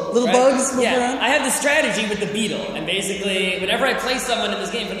 It's little right? bugs? Yeah, I have the strategy with the beetle. And basically, whenever I play someone in this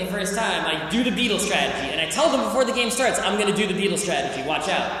game for the first time, I do the beetle strategy. And I tell them before the game starts, I'm going to do the beetle strategy, watch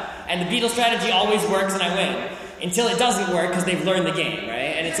out. And the beetle strategy always works and I win. Until it doesn't work because they've learned the game,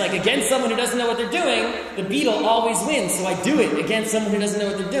 right? And it's like against someone who doesn't know what they're doing, the beetle always wins. So I do it against someone who doesn't know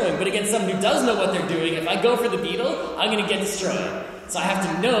what they're doing. But against someone who does know what they're doing, if I go for the beetle, I'm going to get destroyed. So I have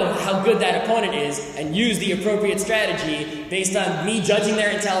to know how good that opponent is and use the appropriate strategy based on me judging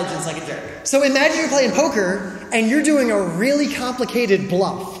their intelligence like a jerk. So imagine you're playing poker and you're doing a really complicated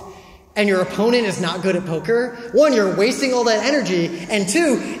bluff. And your opponent is not good at poker. One, you're wasting all that energy. And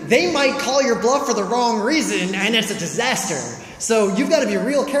two, they might call your bluff for the wrong reason, and it's a disaster. So you've got to be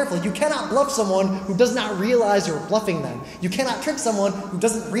real careful. You cannot bluff someone who does not realize you're bluffing them. You cannot trick someone who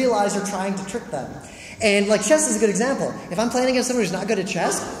doesn't realize you're trying to trick them. And like chess is a good example. If I'm playing against someone who's not good at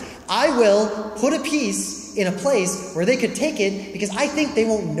chess, I will put a piece in a place where they could take it because I think they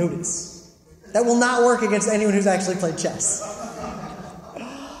won't notice. That will not work against anyone who's actually played chess.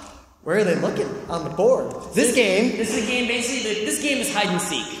 Where are they looking? On the board. This is a game, basically, this game is hide and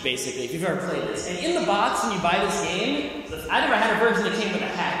seek, basically, if you've ever played this. And in the box, when you buy this game, I never had a version that came with a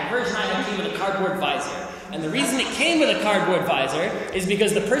hat. The version I had came with a cardboard visor. And the reason it came with a cardboard visor is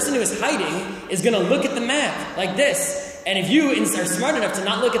because the person who is hiding is going to look at the map, like this. And if you are smart enough to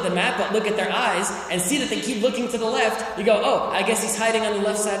not look at the map, but look at their eyes, and see that they keep looking to the left, you go, oh, I guess he's hiding on the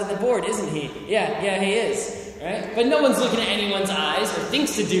left side of the board, isn't he? Yeah, he is. Right? But no one's looking at anyone's eyes or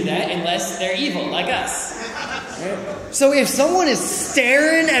thinks to do that unless they're evil, like us. Right? So if someone is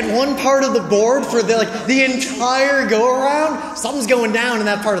staring at one part of the board for the entire go-around, something's going down in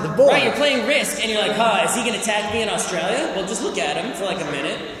that part of the board. Right, you're playing Risk, and you're like, is he going to attack me in Australia? Well, just look at him for like a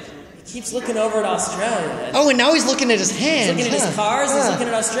minute. He keeps looking over at Australia. Oh, and now he's looking at his hands. He's looking at his cars, he's looking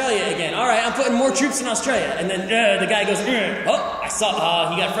at Australia again. All right, I'm putting more troops in Australia. And then the guy goes, he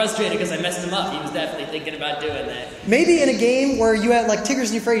got frustrated because I messed him up. He was definitely thinking about doing that. Maybe in a game where you had like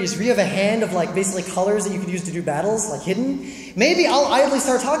Tigers and Euphrates, where you have a hand of like basically colors that you could use to do battles, like hidden. Maybe I'll idly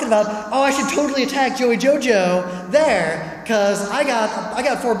start talking about, I should totally attack Joey Jojo there, because I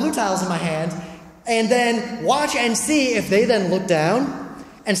got 4 blue tiles in my hand, and then watch and see if they then look down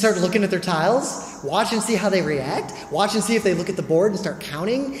and start looking at their tiles. Watch and see how they react. Watch and see if they look at the board and start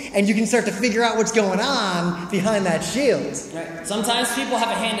counting. And you can start to figure out what's going on behind that shield. Right. Sometimes people have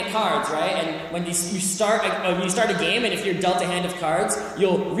a hand of cards, right? And when you start a game, and if you're dealt a hand of cards,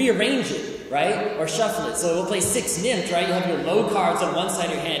 you'll rearrange it, right? Or shuffle it. So we'll play 6 nymphs, right? You'll have your low cards on one side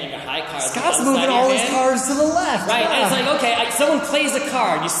of your hand and your high cards Scott's on the other side moving of your all hand. his cards to the left. Right, and it's like, okay, someone plays a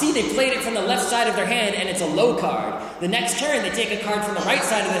card. You see they played it from the left side of their hand, and it's a low card. The next turn, they take a card from the right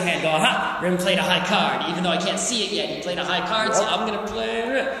side of their hand, go, Rubin played a high card. Even though I can't see it yet, he played a high card, so I'm going to play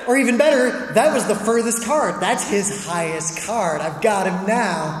Rubin. Or even better, that was the furthest card. That's his highest card. I've got him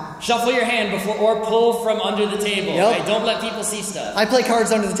now. Shuffle your hand before, or pull from under the table. Yep. Right? Don't let people see stuff. I play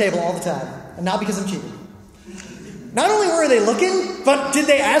cards under the table all the time, and not because I'm cheating. Not only were they looking, but did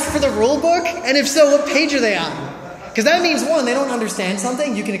they ask for the rule book? And if so, what page are they on? Because that means, 1, they don't understand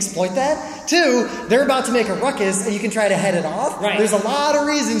something, you can exploit that. 2, they're about to make a ruckus, and you can try to head it off. Right. There's a lot of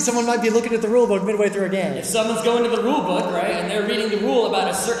reasons someone might be looking at the rule book midway through a game. If someone's going to the rule book, right, and they're reading the rule about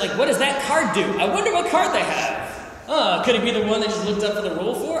a certain, what does that card do? I wonder what card they have. Could it be the one they just looked up for the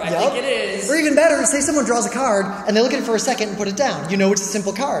rule for? I think it is. Or even better, say someone draws a card, and they look at it for a second and put it down. You know it's a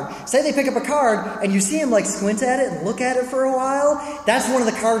simple card. Say they pick up a card, and you see them squint at it and look at it for a while. That's one of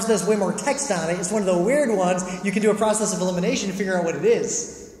the cards that has way more text on it. It's one of the weird ones. You can do a process of elimination to figure out what it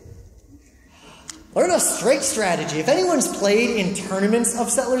is. Learn a straight strategy. If anyone's played in tournaments of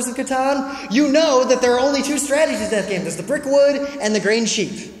Settlers of Catan, you know that there are only 2 strategies in that game. There's the brickwood and the grain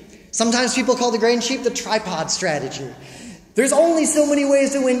sheep. Sometimes people call the grain sheep the tripod strategy. There's only so many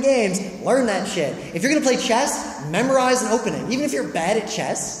ways to win games. Learn that shit. If you're going to play chess, memorize an opening. Even if you're bad at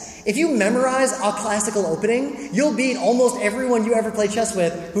chess, if you memorize a classical opening, you'll beat almost everyone you ever play chess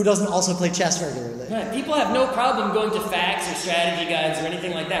with who doesn't also play chess regularly. Right. People have no problem going to facts or strategy guides or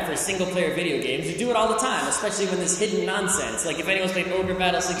anything like that for single-player video games. You do it all the time, especially when there's hidden nonsense. Like if anyone's played Ogre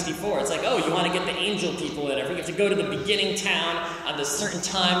Battle 64, it's like, you want to get the angel people, whatever. You have to go to the beginning town on a certain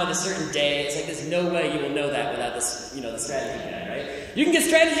time on a certain day. It's like there's no way you will know that without this, the strategy guide, right? You can get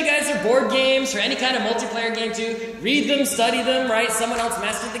strategy guides for board games, for any kind of multiplayer game too. Read them, study them, right? Someone else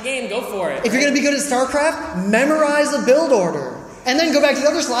mastered the game, go for it. If you're going to be good at StarCraft, memorize a build order. And then go back to the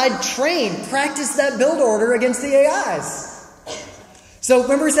other slide, train, practice that build order against the AIs. So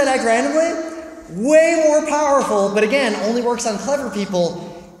remember we said act randomly? way more powerful, but again, only works on clever people.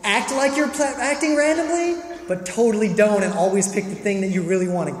 Act like you're acting randomly, but totally don't, and always pick the thing that you really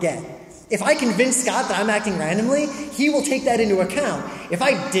want to get. If I convince Scott that I'm acting randomly, he will take that into account. If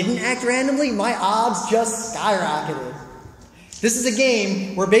I didn't act randomly, my odds just skyrocketed. This is a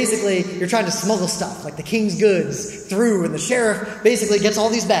game where basically you're trying to smuggle stuff, like the king's goods, through, and the sheriff basically gets all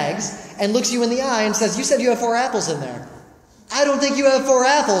these bags and looks you in the eye and says, "You said you have 4 apples in there." "I don't think you have 4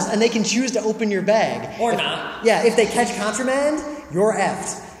 apples," and they can choose to open your bag. Or not. Yeah, if they catch contraband, you're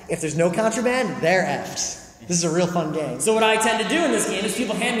effed. If there's no contraband, they're effed. This is a real fun game. So what I tend to do in this game is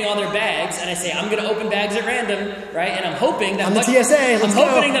people hand me all their bags, and I say, I'm going to open bags at random, right? And I'm hoping that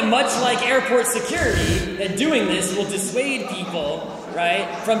that much like airport security, that doing this will dissuade people, right,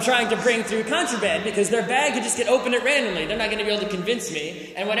 from trying to bring through contraband, because their bag could just get opened at randomly. They're not going to be able to convince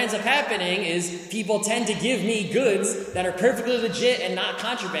me. And what ends up happening is people tend to give me goods that are perfectly legit and not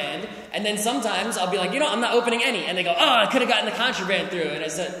contraband. And then sometimes I'll be like, I'm not opening any. And they go, I could have gotten the contraband through. And I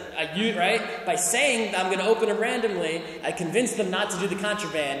said, right? By saying that I'm going to open them randomly, I convince them not to do the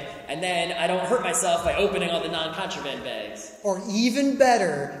contraband. And then I don't hurt myself by opening all the non-contraband bags. Or even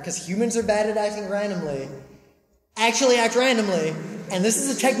better, because humans are bad at acting randomly, actually act randomly. And this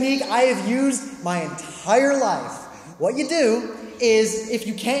is a technique I have used my entire life. What you do is, if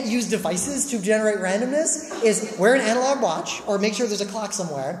you can't use devices to generate randomness, is wear an analog watch, or make sure there's a clock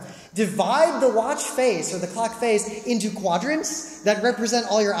somewhere. Divide the watch face, or the clock face, into quadrants that represent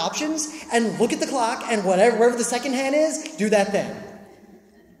all your options, and look at the clock, and wherever the second hand is, do that thing.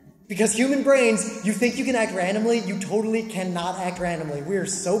 Because human brains, you think you can act randomly, you totally cannot act randomly. We are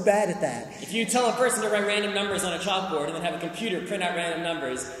so bad at that. If you tell a person to write random numbers on a chalkboard and then have a computer print out random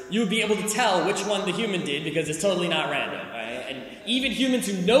numbers, you would be able to tell which one the human did, because it's totally not random, right? And even humans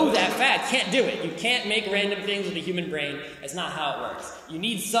who know that fact can't do it. You can't make random things with a human brain. That's not how it works. You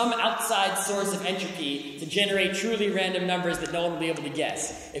need some outside source of entropy to generate truly random numbers that no one will be able to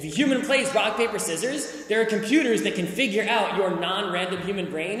guess. If a human plays rock, paper, scissors, there are computers that can figure out your non-random human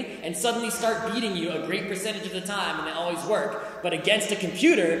brain and suddenly start beating you a great percentage of the time, and they always work. But against a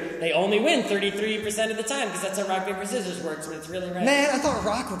computer, they only win 33% of the time, because that's how rock, paper, scissors works when it's really random. Man, I thought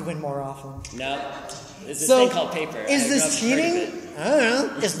rock would win more often. No. There's this thing called paper. Is this cheating? I don't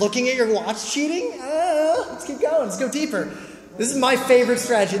know. Is looking at your watch cheating? I don't know. Let's keep going. Let's go deeper. This is my favorite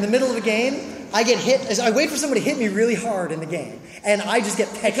strategy. In the middle of a game, I get hit. I wait for somebody to hit me really hard in the game, and I just get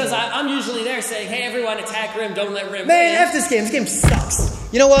pecked. Because I'm usually there saying, "Hey, everyone, attack Rim. Don't let Rim win." Man, F this game. This game sucks.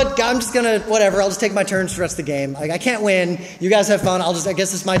 You know what? I'm just gonna whatever. I'll just take my turns for the rest of the game. I can't win. You guys have fun. I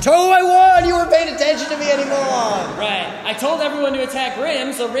guess it's my turn. Oh, I won! You weren't paying attention to me anymore. Right. I told everyone to attack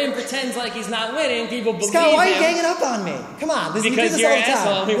Rim, so Rim pretends like he's not winning. People believe Scott, why are you him. ganging up on me? Come on, Because you do this you're all an the time.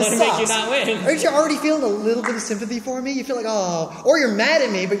 asshole. We want to make you not win. Aren't you already feeling a little bit of sympathy for me? You feel like, oh, or you're mad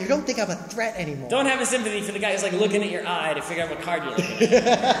at me, but you don't think I'm a threat anymore. Don't have a sympathy for the guy who's like looking at your eye to figure out what card you're looking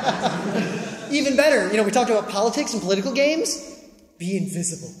at. Even better, we talked about politics and political games. Be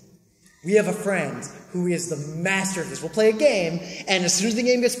invisible. We have a friend who is the master of this. We'll play a game, and as soon as the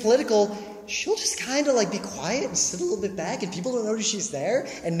game gets political, she'll just kind of be quiet and sit a little bit back, and people don't notice she's there,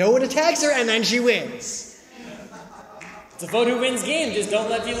 and no one attacks her, and then she wins. It's a vote who wins game. Just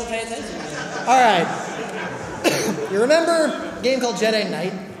don't let people pay attention. All right. You remember a game called Jedi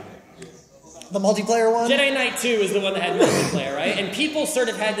Knight? The multiplayer one? Jedi Knight 2 is the one that had multiplayer, right? And people sort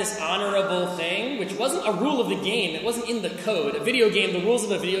of had this honorable thing, which wasn't a rule of the game. It wasn't in the code. A video game, the rules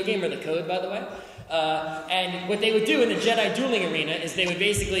of a video game are the code, by the way. And what they would do in the Jedi dueling arena is they would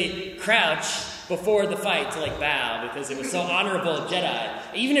basically crouch before the fight to bow, because it was so honorable of Jedi.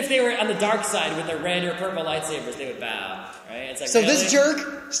 Even if they were on the dark side with their red or purple lightsabers, they would bow. Right? It's like, so really? This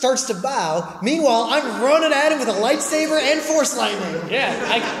jerk starts to bow. Meanwhile, I'm running at him with a lightsaber and force lightning.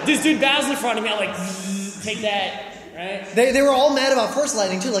 Yeah, this dude bows in front of me. I'm like, take that. Right? They were all mad about force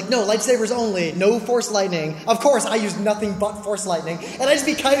lightning too. Like, no, lightsabers only, no force lightning. Of course, I use nothing but force lightning, and I just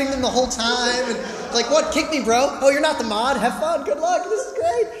be kiting them the whole time. And what? Kick me, bro. Oh, you're not the mod. Have fun. Good luck. This is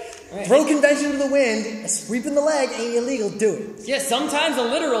great. Right. Throw convention to the wind, a sweep in the leg ain't illegal, do it. Yeah, sometimes a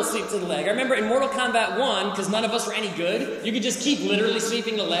literal sweep to the leg. I remember in Mortal Kombat 1, because none of us were any good, you could just keep literally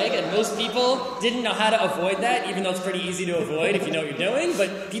sweeping the leg, and most people didn't know how to avoid that, even though it's pretty easy to avoid if you know what you're doing,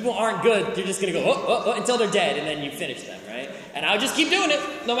 but people aren't good. They're just going to go, until they're dead, and then you finish them, right? And I would just keep doing it,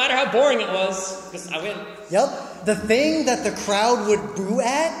 no matter how boring it was, because I win. Yep. The thing that the crowd would boo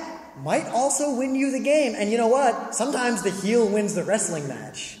at might also win you the game, and you know what? Sometimes the heel wins the wrestling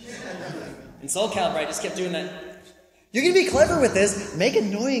match. In Soul Calibur, I just kept doing that. You can be clever with this. Make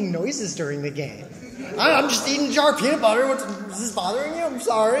annoying noises during the game. I'm just eating a jar of peanut butter. Is this bothering you? I'm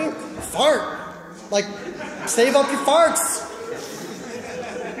sorry. Fart. Save up your farts.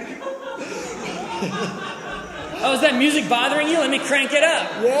 Oh, is that music bothering you? Let me crank it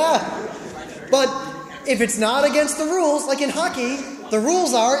up. Yeah. But if it's not against the rules, like in hockey, the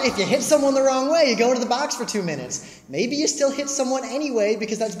rules are if you hit someone the wrong way, you go into the box for 2 minutes. Maybe you still hit someone anyway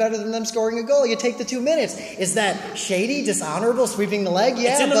because that's better than them scoring a goal. You take the 2 minutes. Is that shady, dishonorable, sweeping the leg?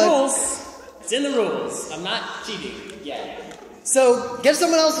 Yeah, it's in the rules. It's in the rules. I'm not cheating. Yeah. So get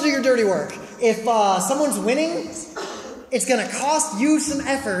someone else to do your dirty work. If someone's winning, it's going to cost you some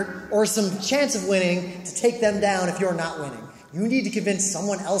effort or some chance of winning to take them down if you're not winning. You need to convince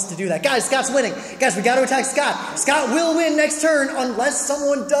someone else to do that. Guys, Scott's winning. Guys, we got to attack Scott. Scott will win next turn unless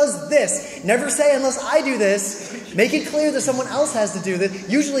someone does this. Never say unless I do this. Make it clear that someone else has to do this.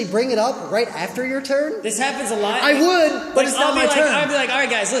 Usually bring it up right after your turn. This happens a lot. I would, but it's not my turn. I'd be like, all right,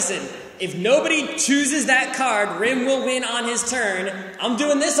 guys, listen. If nobody chooses that card, Rim will win on his turn. I'm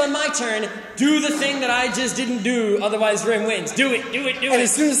doing this on my turn. Do the thing that I just didn't do, otherwise Rim wins. Do it, do it, do it. And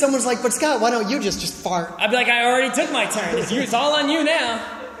as soon as someone's like, but Scott, why don't you just fart? I'd be like, I already took my turn. It's all on you now.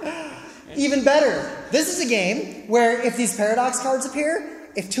 Even better. This is a game where if these paradox cards appear,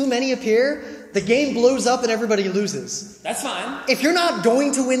 if too many appear, the game blows up and everybody loses. That's fine. If you're not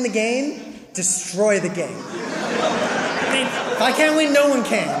going to win the game, destroy the game. If I can't win, no one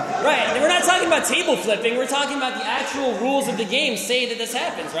can. Right. We're not talking about table flipping. We're talking about the actual rules of the game say that this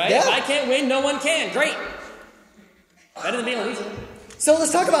happens, right? Yeah. If I can't win, no one can. Great. Better than being a loser. So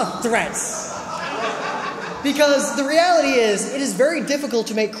let's talk about threats. Because the reality is, it is very difficult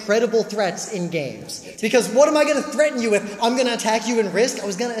to make credible threats in games. Because what am I going to threaten you with? I'm going to attack you in Risk? I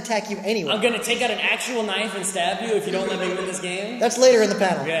was going to attack you anyway. I'm going to take out an actual knife and stab you if you don't let me win this game? That's later in the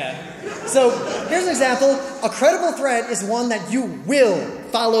panel. Yeah. So, here's an example. A credible threat is one that you will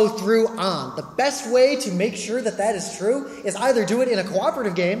follow through on. The best way to make sure that that is true is either do it in a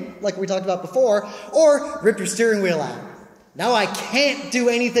cooperative game, like we talked about before, or rip your steering wheel out. Now I can't do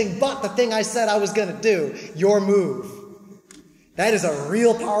anything but the thing I said I was going to do. Your move. That is a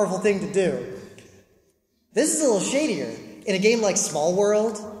real powerful thing to do. This is a little shadier. In a game like Small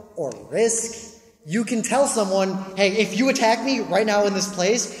World or Risk, you can tell someone, hey, if you attack me right now in this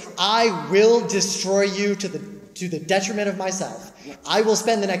place, I will destroy you to the detriment of myself. I will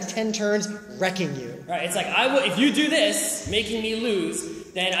spend the next 10 turns wrecking you. Right, it's like, if you do this, making me lose,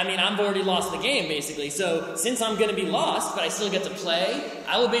 then, I've already lost the game, basically. So, since I'm going to be lost, but I still get to play,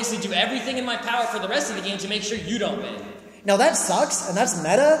 I will basically do everything in my power for the rest of the game to make sure you don't win. Now, that sucks, and that's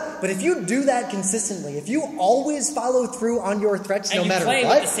meta, but if you do that consistently, if you always follow through on your threats no matter what... And you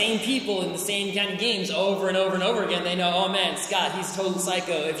play with the same people in the same kind of games over and over and over again, they know, oh man, Scott, he's total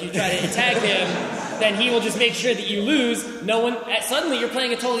psycho. If you try to attack him, then he will just make sure that you lose. Suddenly you're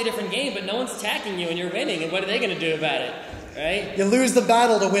playing a totally different game, but no one's attacking you and you're winning, and what are they going to do about it? Right? You lose the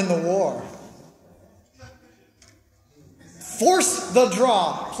battle to win the war. Force the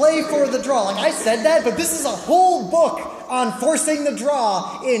draw. Play for the draw. Like I said that, but this is a whole book on forcing the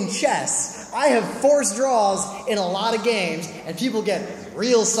draw in chess. I have forced draws in a lot of games, and people get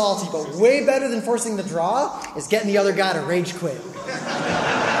real salty, but way better than forcing the draw is getting the other guy to rage quit.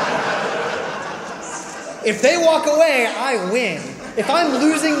 If they walk away, I win. If I'm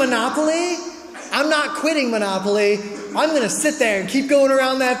losing Monopoly, I'm not quitting Monopoly. I'm going to sit there and keep going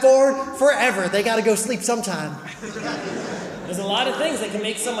around that board forever. They got to go sleep sometime. There's a lot of things that can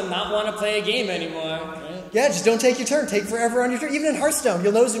make someone not want to play a game anymore. Right? Yeah, just don't take your turn. Take forever on your turn. Even in Hearthstone,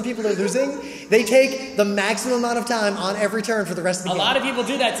 you'll notice when people are losing, they take the maximum amount of time on every turn for the rest of the game. A lot of people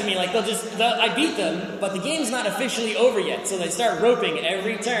do that to me. Like, I beat them, but the game's not officially over yet. So they start roping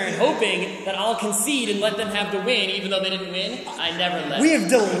every turn, hoping that I'll concede and let them have the win, even though they didn't win. I never let We have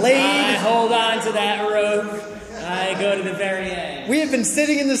delayed... I hold on to that rope. I go to the very end. We have been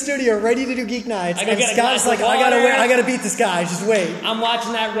sitting in the studio ready to do Geek Nights, and Scott's like, I gotta beat this guy, just wait. I'm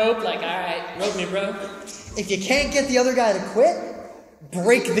watching that rope like, alright, rope me, bro. If you can't get the other guy to quit,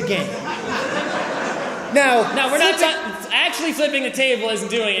 break the game. Now, we're not actually flipping the table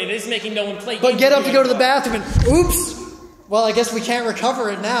isn't doing it. It's making no one play. But get up to go to the bathroom and, oops. Well, I guess we can't recover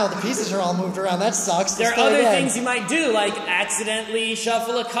it now. The pieces are all moved around. That sucks. There are other things you might do, like accidentally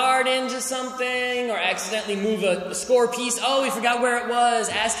shuffle a card into something, or accidentally move a score piece. Oh, we forgot where it was.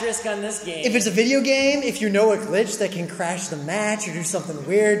 Asterisk on this game. If it's a video game, if you know a glitch that can crash the match or do something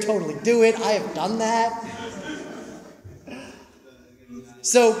weird, totally do it. I have done that.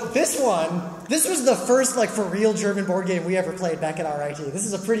 So this was the first, for real German board game we ever played back at RIT. This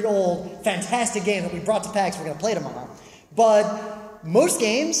is a pretty old, fantastic game that we brought to PAX. We're going to play tomorrow. But most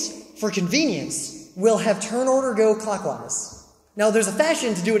games, for convenience, will have turn order go clockwise. Now, there's a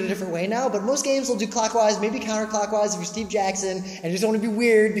fashion to do it a different way now, but most games will do clockwise, maybe counterclockwise if you're Steve Jackson, and you just don't want to be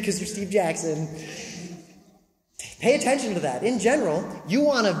weird because you're Steve Jackson. Pay attention to that. In general, you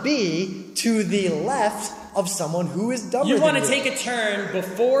want to be to the left of someone who is dumber than you. You want to take a turn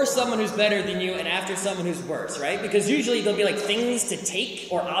before someone who's better than you and after someone who's worse, right? Because usually there'll be like things to take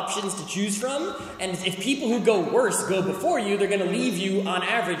or options to choose from. And if people who go worse go before you, they're going to leave you, on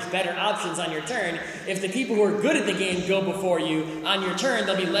average, better options on your turn. If the people who are good at the game go before you, on your turn,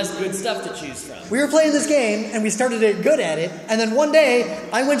 there'll be less good stuff to choose from. We were playing this game, and we started to get good at it. And then one day,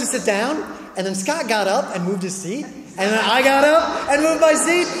 I went to sit down, and then Scott got up and moved his seat. And then I got up and moved my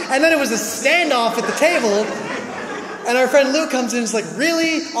seat, and then it was a standoff at the table. And our friend Luke comes in and is like,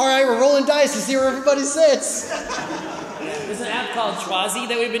 really? All right, we're rolling dice to see where everybody sits. There's an app called Schwazi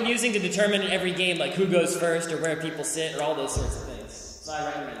that we've been using to determine in every game, like who goes first or where people sit or all those sorts of things. So I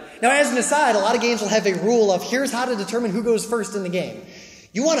recommend it. Now, as an aside, a lot of games will have a rule of here's how to determine who goes first in the game.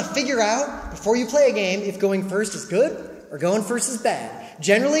 You want to figure out, before you play a game, if going first is good or going first is bad.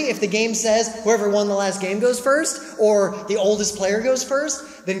 Generally, if the game says whoever won the last game goes first, or the oldest player goes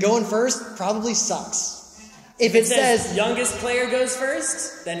first, then going first probably sucks. If it says youngest player goes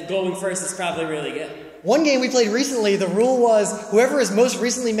first, then going first is probably really good. One game we played recently, the rule was whoever has most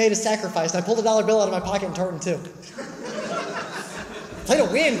recently made a sacrifice, and I pulled a $1 bill out of my pocket and tore it in two. Play to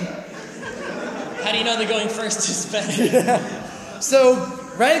win. How do you know that going first is better? So,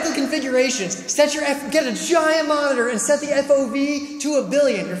 radical configurations. Get a giant monitor and set the FOV to 1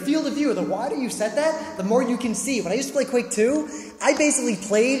 billion. Your field of view. The wider you set that, the more you can see. When I used to play Quake 2, I basically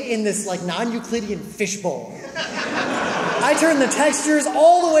played in this like non-Euclidean fishbowl. I turned the textures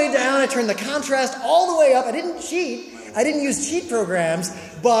all the way down. I turned the contrast all the way up. I didn't cheat. I didn't use cheat programs,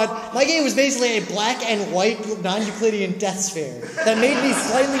 but my game was basically a black and white non-Euclidean death sphere that made me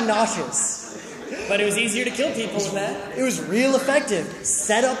slightly nauseous. But it was easier to kill people with that. It was real effective.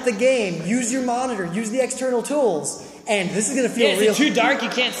 Set up the game. Use your monitor. Use the external tools. And this is going to feel real. If it's too dark, you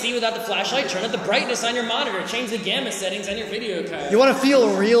can't see without the flashlight, turn up the brightness on your monitor. Change the gamma settings on your video card. You want to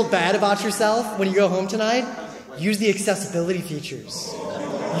feel real bad about yourself when you go home tonight? Use the accessibility features.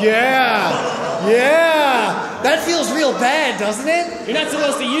 Yeah! That feels real bad, doesn't it? You're not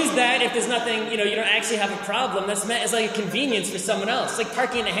supposed to use that if there's nothing, you don't actually have a problem. That's meant as like a convenience for someone else. It's like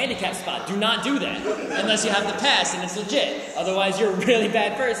parking in a handicap spot. Do not do that unless you have the pass and it's legit. Otherwise, you're a really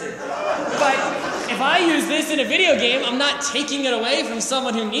bad person. But if I use this in a video game, I'm not taking it away from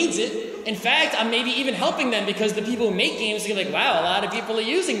someone who needs it. In fact, I'm maybe even helping them because the people who make games are like, wow, a lot of people are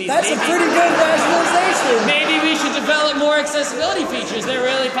using these. That's a pretty good rationalization. Maybe we should develop more accessibility features. They're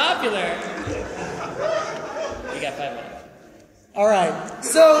really popular. You got 5 minutes. All right.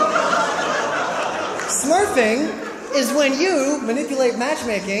 So, smurfing is when you manipulate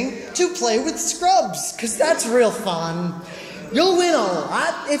matchmaking to play with scrubs, because that's real fun. You'll win a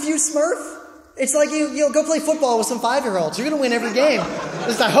lot if you smurf. It's like you'll go play football with some 5-year-olds. You're going to win every game. At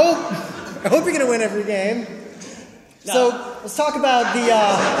least I hope you're going to win every game. No. So let's talk about the...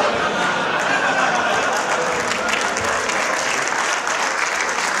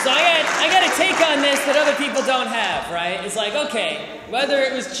 So I got a take on this that other people don't have, right? It's like, okay, whether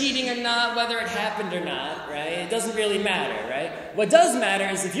it was cheating or not, whether it happened or not, right? It doesn't really matter, right? What does matter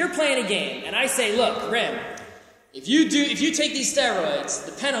is if you're playing a game and I say, look, Rim, if you take these steroids,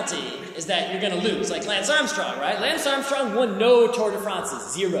 the penalty is that you're going to lose. Like Lance Armstrong, right? Lance Armstrong won no Tour de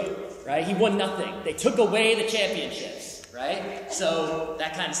France's, 0, right? He won nothing. They took away the championships, right? So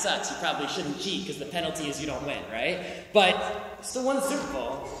that kind of sucks. You probably shouldn't cheat because the penalty is you don't win, right? But you still won the Super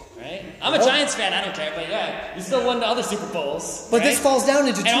Bowl, right? I'm a Giants fan, I don't care, but yeah, you still won the other Super Bowls. But right? this falls down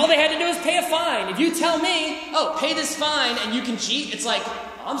into... And all they had to do is pay a fine. If you tell me, oh, pay this fine and you can cheat, it's like...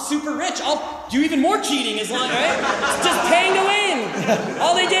 I'm super rich. I'll do even more cheating as long, right? It's just paying to win.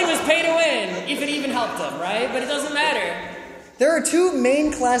 All they did was pay to win, if it even helped them, right? But it doesn't matter. There are 2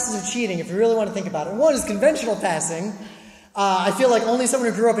 main classes of cheating, if you really want to think about it. One is conventional passing. I feel like only someone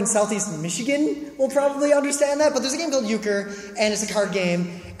who grew up in Southeast Michigan will probably understand that, but there's a game called Euchre, and it's a card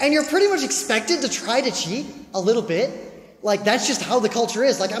game, and you're pretty much expected to try to cheat a little bit. Like, that's just how the culture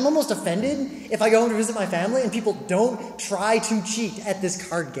is. Like, I'm almost offended if I go home to visit my family and people don't try to cheat at this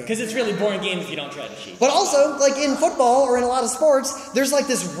card game. Because it's really boring game if you don't try to cheat. But also, like in football or in a lot of sports, there's like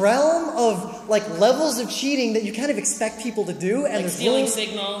this realm of like levels of cheating that you kind of expect people to do. And like there's stealing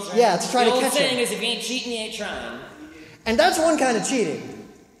signals, right? Yeah, to try to catch it. The old saying is if you ain't cheating, you ain't trying. And that's one kind of cheating.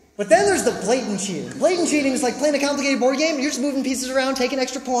 But then there's the blatant cheating. Blatant cheating is like playing a complicated board game. You're just moving pieces around, taking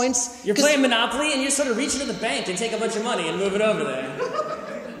extra points. You're playing Monopoly, and you sort of reach into the bank and take a bunch of money and move it over there.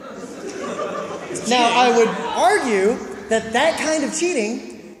 Now, I would argue that kind of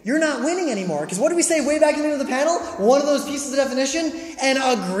cheating, you're not winning anymore. Because what did we say way back in the beginning of the panel? One of those pieces of definition, an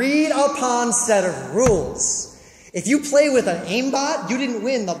agreed upon set of rules. If you play with an aimbot, you didn't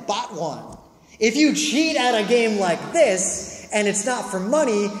win, the bot won. If you cheat at a game like this, and it's not for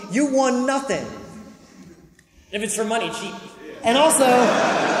money, you won nothing. If it's for money, cheat. And also,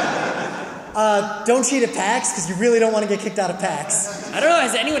 don't cheat at PAX, because you really don't want to get kicked out of PAX. I don't know,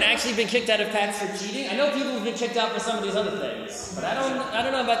 has anyone actually been kicked out of PAX for cheating? I know people have been kicked out for some of these other things, but I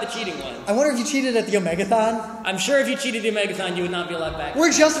don't know about the cheating one. I wonder if you cheated at the Omegathon? I'm sure if you cheated the Omegathon, you would not be allowed back.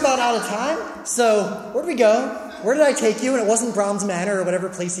 We're just about out of time, so where'd we go? Where did I take you? And it wasn't Brahms Manor or whatever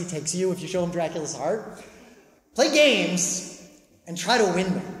place he takes you if you show him Dracula's heart. Play games and try to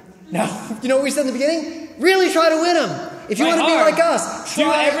win them. Now, you know what we said in the beginning? Really try to win them. If you want to be like us, try to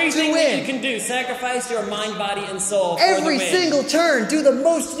win. Do everything that you can do. Sacrifice your mind, body, and soul for Every the win. single turn, do the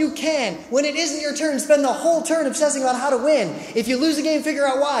most you can. When it isn't your turn, spend the whole turn obsessing about how to win. If you lose a game, figure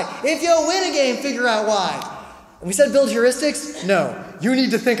out why. If you win a game, figure out why. And we said build heuristics? No. You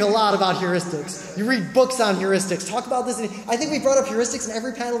need to think a lot about heuristics. You read books on heuristics. Talk about this. I think we brought up heuristics in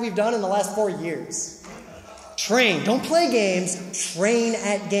every panel we've done in the last 4 years. Train. Don't play games. Train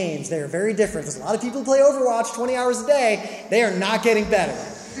at games. They are very different. There's a lot of people who play Overwatch 20 hours a day. They are not getting better.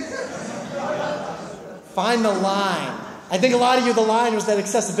 Find the line. I think a lot of you, the line was that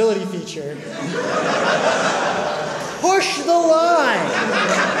accessibility feature. Push the line.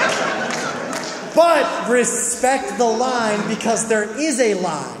 But respect the line because there is a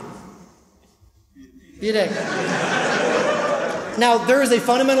line. Be a dick. Now, there is a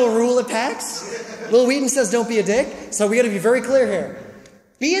fundamental rule at PAX. Lil Wheaton says don't be a dick, so we got to be very clear here.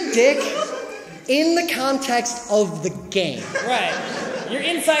 Be a dick in the context of the game. Right. You're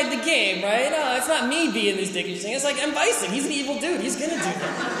inside the game, right? No, it's not me being this dickish thing. It's like M. Bison. He's an evil dude. He's going to do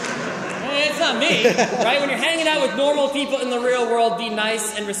that. It's not me, right? When you're hanging out with normal people in the real world, be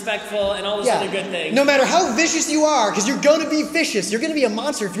nice and respectful and all those other good things. No matter how vicious you are, because you're going to be vicious, you're going to be a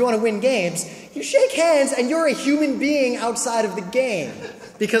monster if you want to win games, you shake hands and you're a human being outside of the game.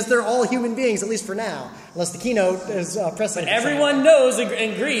 Because they're all human beings, at least for now. Unless the keynote is precedent. But everyone knows and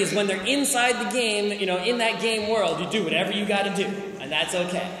agrees when they're inside the game, you know, in that game world, you do whatever you got to do. And that's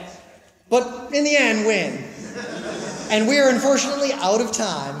okay. But in the end, win. And we are unfortunately out of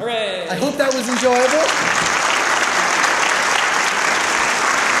time. Hooray! I hope that was enjoyable.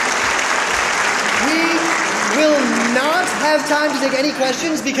 We will not have time to take any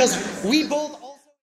questions because we both